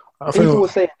 People were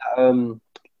saying that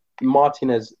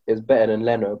Martinez is better than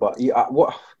Leno, but that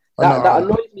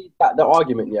annoys me, the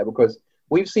argument, because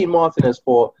we've seen Martinez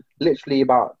for literally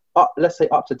about, let's say,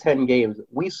 up to 10 games.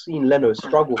 We've seen Leno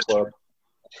struggle for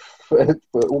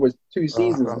almost 2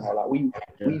 seasons now. Like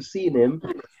we've seen him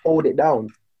hold it down.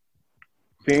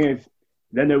 Thing is,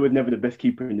 Leno was never the best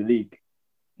keeper in the league.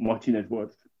 Martinez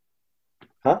was.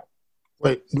 Huh?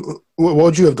 Wait, what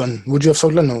would you have done? Would you have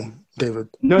sold Leno, David?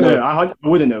 No, I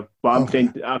wouldn't have. But I'm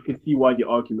saying I can see why the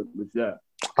argument was there.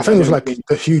 I think it was like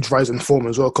a huge rise in form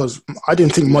as well, because I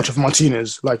didn't think much of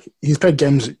Martinez. Like he's played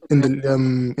games in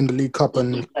the League Cup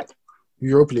and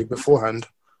Europa League beforehand,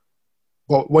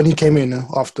 but when he came in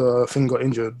after Finn got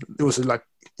injured, it was like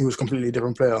he was a completely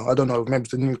different player. I don't know, maybe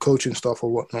it's the new coaching stuff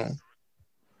or whatnot,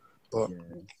 but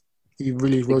he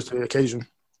really rose to the occasion.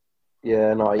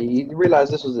 Yeah, no, he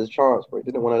realised this was his chance, but he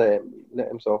didn't want to let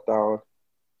himself down.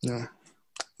 Yeah.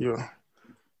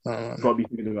 Got to be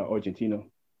thinking about Argentina.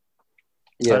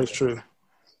 Yeah, that is true.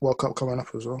 World Cup coming up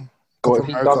as well. If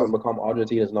he doesn't become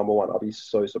Argentina's number 1, I'll be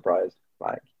so surprised.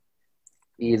 Like,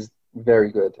 he's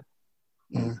very good.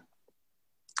 Well,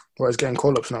 he's getting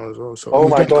call-ups now as well. So oh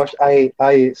my gosh,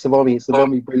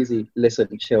 Savomi Breezy,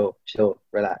 listen, chill,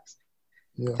 relax.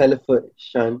 Yeah. Telefoot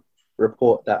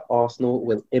report that Arsenal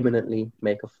will imminently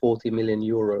make a €40 million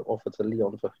offer to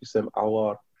Lyon for Houssem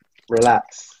Aouar.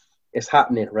 Relax. It's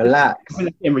happening. Relax.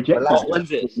 Relax.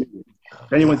 When's it?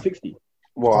 2160.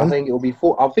 Well, I think it'll be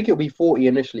 40. I think it'll be 40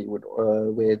 initially with.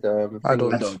 I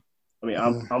don't. I mean,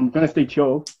 I'm gonna stay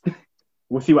chill.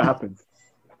 We'll see what happens.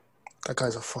 That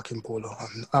guy's a fucking baller.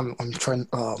 I'm trying.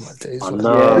 Oh my days. I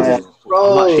know. Yeah,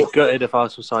 I'm actually gutted if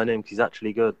Arsenal sign him because he's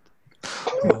actually good.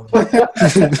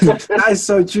 That is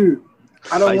so true.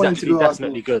 I don't want him to go. He's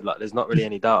definitely good. Like, there's not really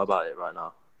any doubt about it right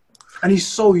now. And he's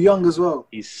so young as well.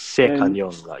 He's sick and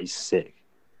young. Like, he's sick.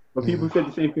 But people said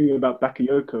the same thing about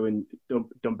Bakayoko and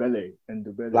Ndombele.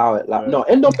 Allow it. No,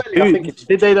 Ndombele, I think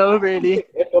did they though, really?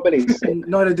 Ndombele.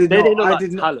 No, they did they not. Didn't I like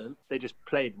did not. talent. They just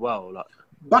played well. Like,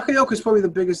 Bakayoko is probably the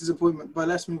biggest disappointment. But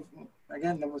let's move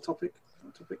again. Another topic.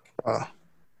 I'm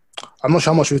not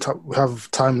sure how much we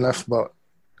have time left, but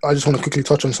I just want to quickly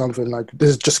touch on something. Like, this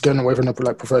is just getting away from the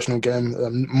professional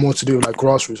game, more to do with like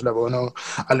grassroots level. I know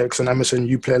Alex and Emerson,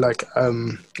 you play like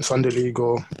Sunday League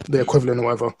or the equivalent or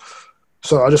whatever.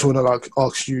 So I just want to like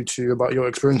ask you about your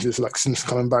experiences like since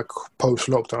coming back post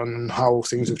lockdown and how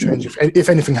things have changed, if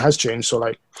anything has changed. So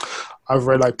like I've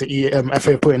read like the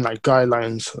FA put in like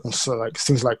guidelines, so like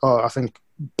things like I think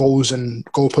balls and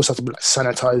goalposts have to be like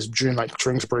sanitized during like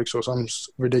drinks breaks or some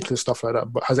ridiculous stuff like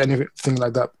that. But has anything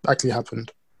like that actually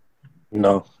happened?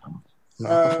 No.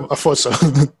 I thought so.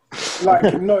 Like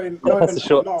I've not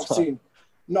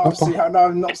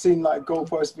seen like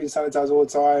goalposts being sanitized all the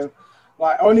time.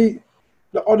 Like only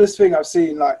the oddest thing I've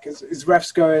seen like is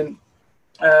refs going.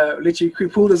 Literally, he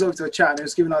pulled us over to a chat and he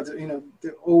was giving out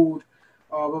the old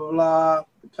blah blah blah,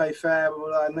 play fair, blah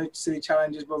blah, no silly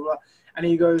challenges, blah blah. And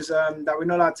he goes that we're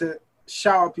not allowed to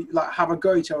shout like have a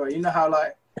go at each other. You know how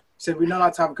like said we're not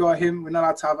allowed to have a go at him. We're not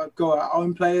allowed to have a go at our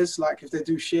own players. Like if they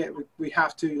do shit, we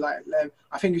have to like let them.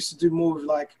 I think it's to do more with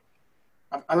like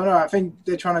I don't know. I think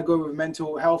they're trying to go with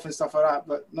mental health and stuff like that,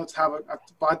 but not to have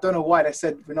but I don't know why they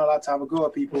said we're not allowed to have a go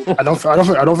at people. I don't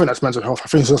think that's mental health. I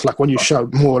think it's just like when you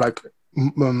shout, more like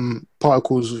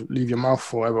particles leave your mouth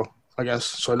forever, I guess.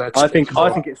 So I think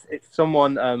it's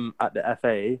someone at the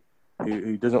FA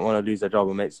who doesn't want to lose their job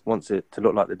and wants it to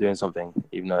look like they're doing something,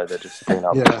 even though they're just doing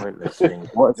pointless things.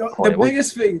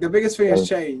 The biggest thing has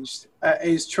changed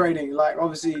is training. Like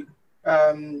obviously,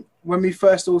 when we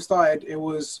first all started, it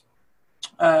was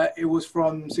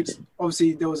from 6.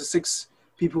 Obviously, there was a 6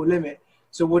 people limit.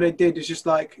 So what they did is just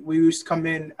like we used to come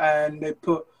in and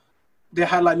they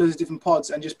had like loads of different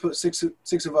pods and just put six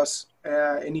of us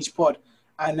in each pod,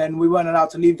 and then we weren't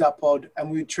allowed to leave that pod, and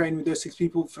we would train with those 6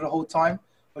 people for the whole time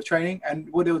of training. And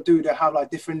what they'll do, they have like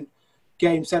different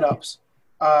game setups,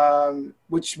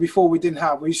 which before we didn't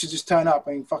have. We used to just turn up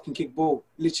and fucking kick ball.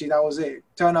 Literally, that was it.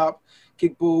 Turn up,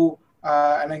 kick ball,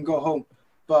 and then go home.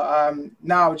 But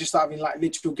now we're just having like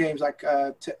literal games like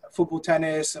football,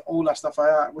 tennis, all that stuff like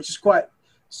that, which is quite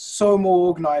so more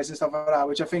organised and stuff like that,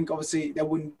 which I think obviously they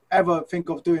wouldn't ever think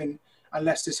of doing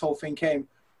unless this whole thing came.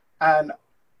 And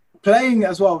playing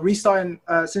as well, restarting,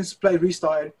 since play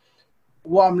restarted,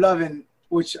 what I'm loving,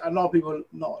 which a lot of people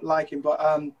not liking, but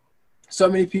so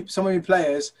many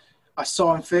players are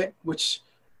so unfit, which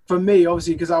for me,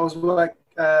 obviously, because I was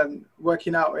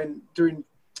working out during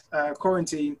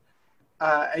quarantine,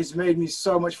 it's made me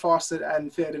so much faster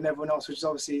and fitter than everyone else, which is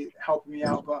obviously helping me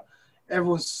out. But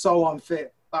everyone's so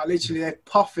unfit. Like literally, they're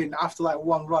puffing after like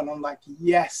one run. I'm like,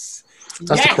 yes.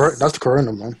 That's the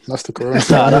corona, man. That's the corona.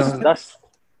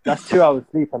 That's 2 hours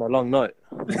sleep on a long night.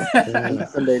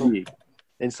 Sunday league.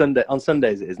 On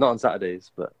Sundays it is, not on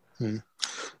Saturdays, but no,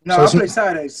 I play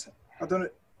Saturdays. I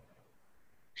don't.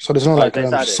 So there's no like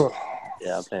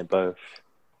yeah, I'm playing both.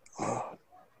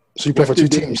 So you play for 2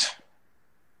 teams?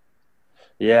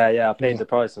 Yeah, I played the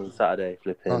price on Saturday,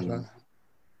 flipping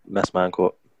Messman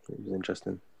Court. It was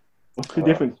interesting. What's the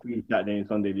difference between Saturday and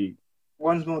Sunday league?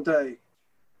 One's more day.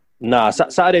 Nah,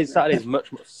 Saturdays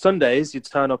much more. Sundays you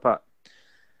turn up at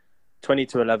 20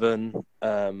 to 11.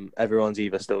 Everyone's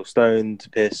either still stoned,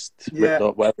 pissed, ripped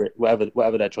up,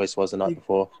 whatever their choice was the night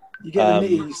before. You get the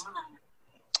knees.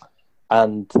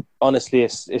 And honestly,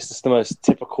 it's just the most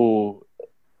typical.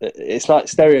 It's like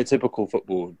stereotypical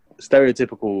football,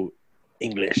 stereotypical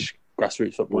English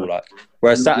grassroots football. Like,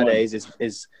 whereas Saturdays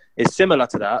is similar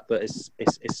to that, but it's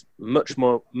much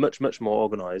more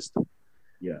organised.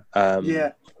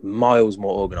 Miles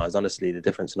more organised. Honestly, the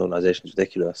difference in organisation is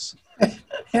ridiculous.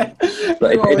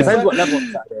 But it depends what level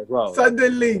on Saturday as well. Sunday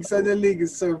league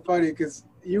is so funny because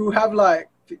you have like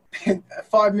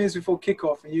 5 minutes before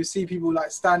kickoff, and you see people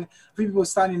like standing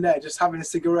there just having a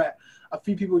cigarette. A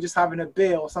few people just having a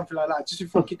beer or something like that just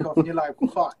before kickoff, and you're like,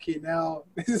 "Fucking hell,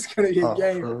 this is gonna be a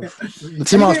game." The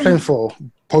team I was playing for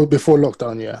before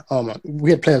lockdown, man,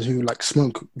 we had players who like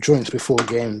smoke joints before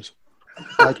games.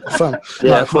 Like, fun.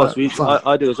 Yeah, of course.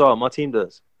 I do as well. My team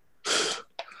does.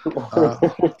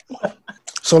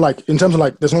 So, like, in terms of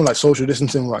like, there's no like social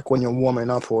distancing, like when you're warming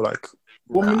up or like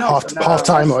half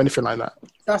time or anything like that.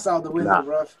 That's out the window,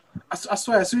 bro. I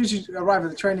swear, as soon as you arrive at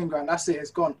the training ground, that's it. It's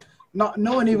gone. No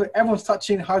one even. Everyone's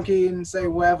touching, hugging, say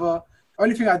whatever.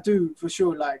 Only thing I do for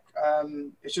sure, like,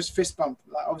 it's just fist bump.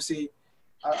 Like, obviously,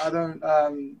 I don't.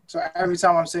 So every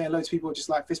time I'm saying, loads of people just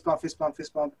like fist bump,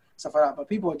 stuff like that. But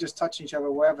people are just touching each other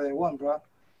wherever they want, bro.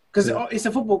 Because it's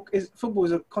a football. Football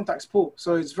is a contact sport,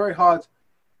 so it's very hard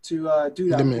to do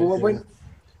that. But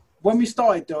when we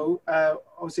started, though,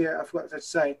 obviously I forgot to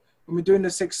say, when we're doing the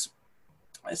six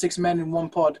men in one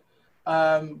pod,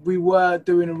 we were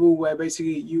doing a rule where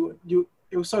basically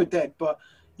it was so dead, but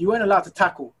you weren't allowed to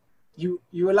tackle. You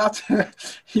were allowed to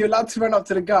run up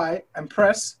to the guy and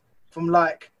press from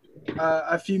like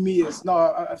a few meters. No,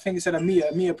 I think it said a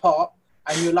meter apart,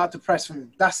 and you're allowed to press from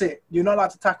him. That's it. You're not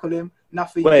allowed to tackle him.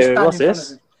 Nothing. Wait, what's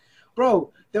this?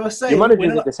 Bro, they were saying... Your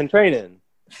manager did this in training?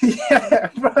 Yeah,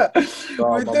 bro.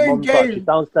 We're doing games.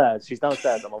 She's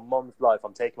downstairs. On my mum's life.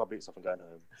 I'm taking my boots off and going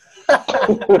home.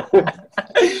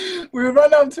 we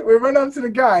run up to the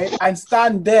guy and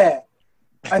stand there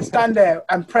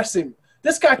and press him.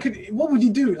 This guy could... What would you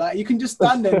do? Like, you can just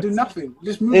stand there and do nothing.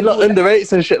 Just move. They're like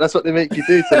underrates and shit. That's what they make you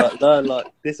do to like learn like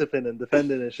discipline and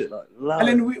defending and shit. Like, and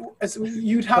then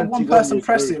you'd have one person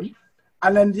press him.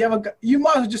 And then the other guy, you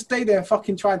might as well just stay there and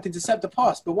fucking try to intercept the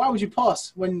pass. But why would you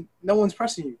pass when no one's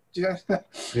pressing you? Do you know?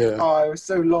 Yeah. Oh, it was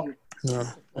so long.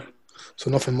 Yeah.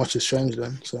 So nothing much has changed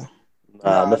then. So.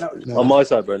 On my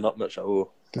side, bro, not much at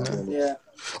all. Yeah.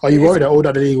 Are you worried that all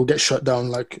that the league will get shut down,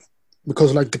 like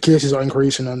because like the cases are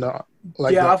increasing and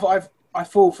like? Yeah, I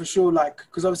thought for sure, like,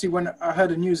 because obviously when I heard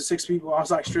the news of 6 people, I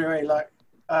was like straight away like,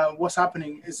 what's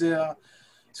happening?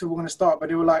 So we're going to start, but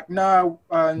they were like, no,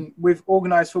 with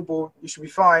organised football, you should be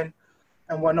fine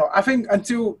and whatnot. I think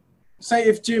until, say,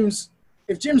 if gyms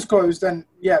closed, then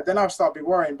I'll start be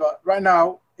worrying. But right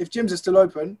now, if gyms are still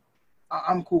open,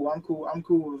 I'm cool. I'm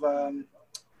cool with.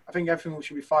 I think everything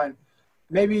should be fine.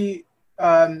 Maybe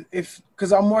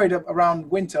because I'm worried around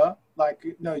winter, like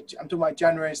I'm talking about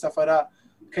January and stuff like that.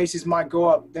 Cases might go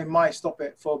up. They might stop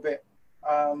it for a bit,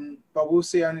 but we'll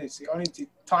see. Only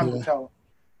time will tell.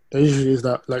 There usually is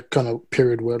that like kind of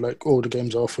period where like all the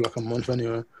games are off for like a month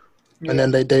anyway, and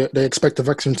then they expect the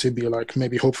vaccine to be like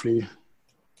maybe hopefully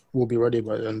we'll be ready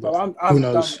by then. But who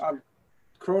knows?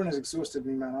 Corona's exhausted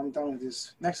me, man. I'm done with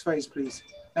this. Next phase, please.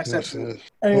 Next episode.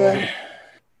 Anyway,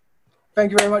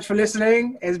 thank you very much for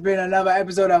listening. It's been another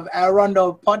episode of our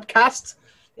Rondo podcast.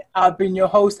 I've been your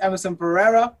host, Emerson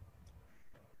Pereira,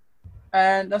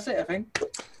 and that's it, I think.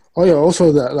 Oh yeah,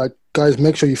 also that like guys,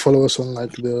 make sure you follow us on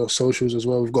like the socials as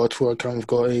well. We've got a Twitter account, we've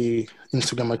got a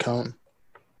Instagram account.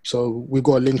 So we've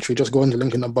got a link tree. Just go on the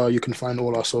link in the bio. You can find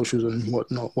all our socials and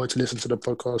whatnot, where to listen to the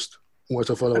podcast, where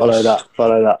to follow us.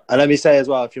 Follow that. And let me say as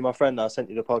well, if you're my friend, I sent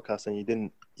you the podcast and you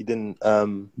didn't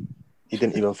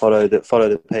even follow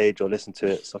the page or listen to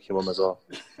it. Suck your mum as well.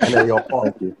 And then you're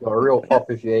pop. You're a real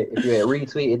pop if you ain't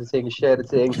retweeted the thing, share the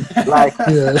thing, like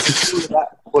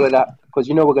all of that, because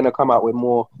you know we're gonna come out with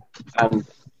more and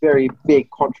very big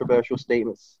controversial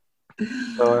statements.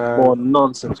 So, more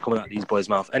nonsense coming out of these boys'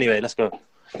 mouth. Anyway, let's go.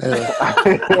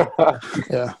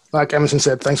 Yeah, like Emerson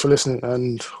said, thanks for listening,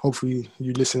 and hopefully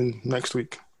you listen next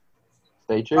week.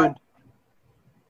 Stay tuned. Bye.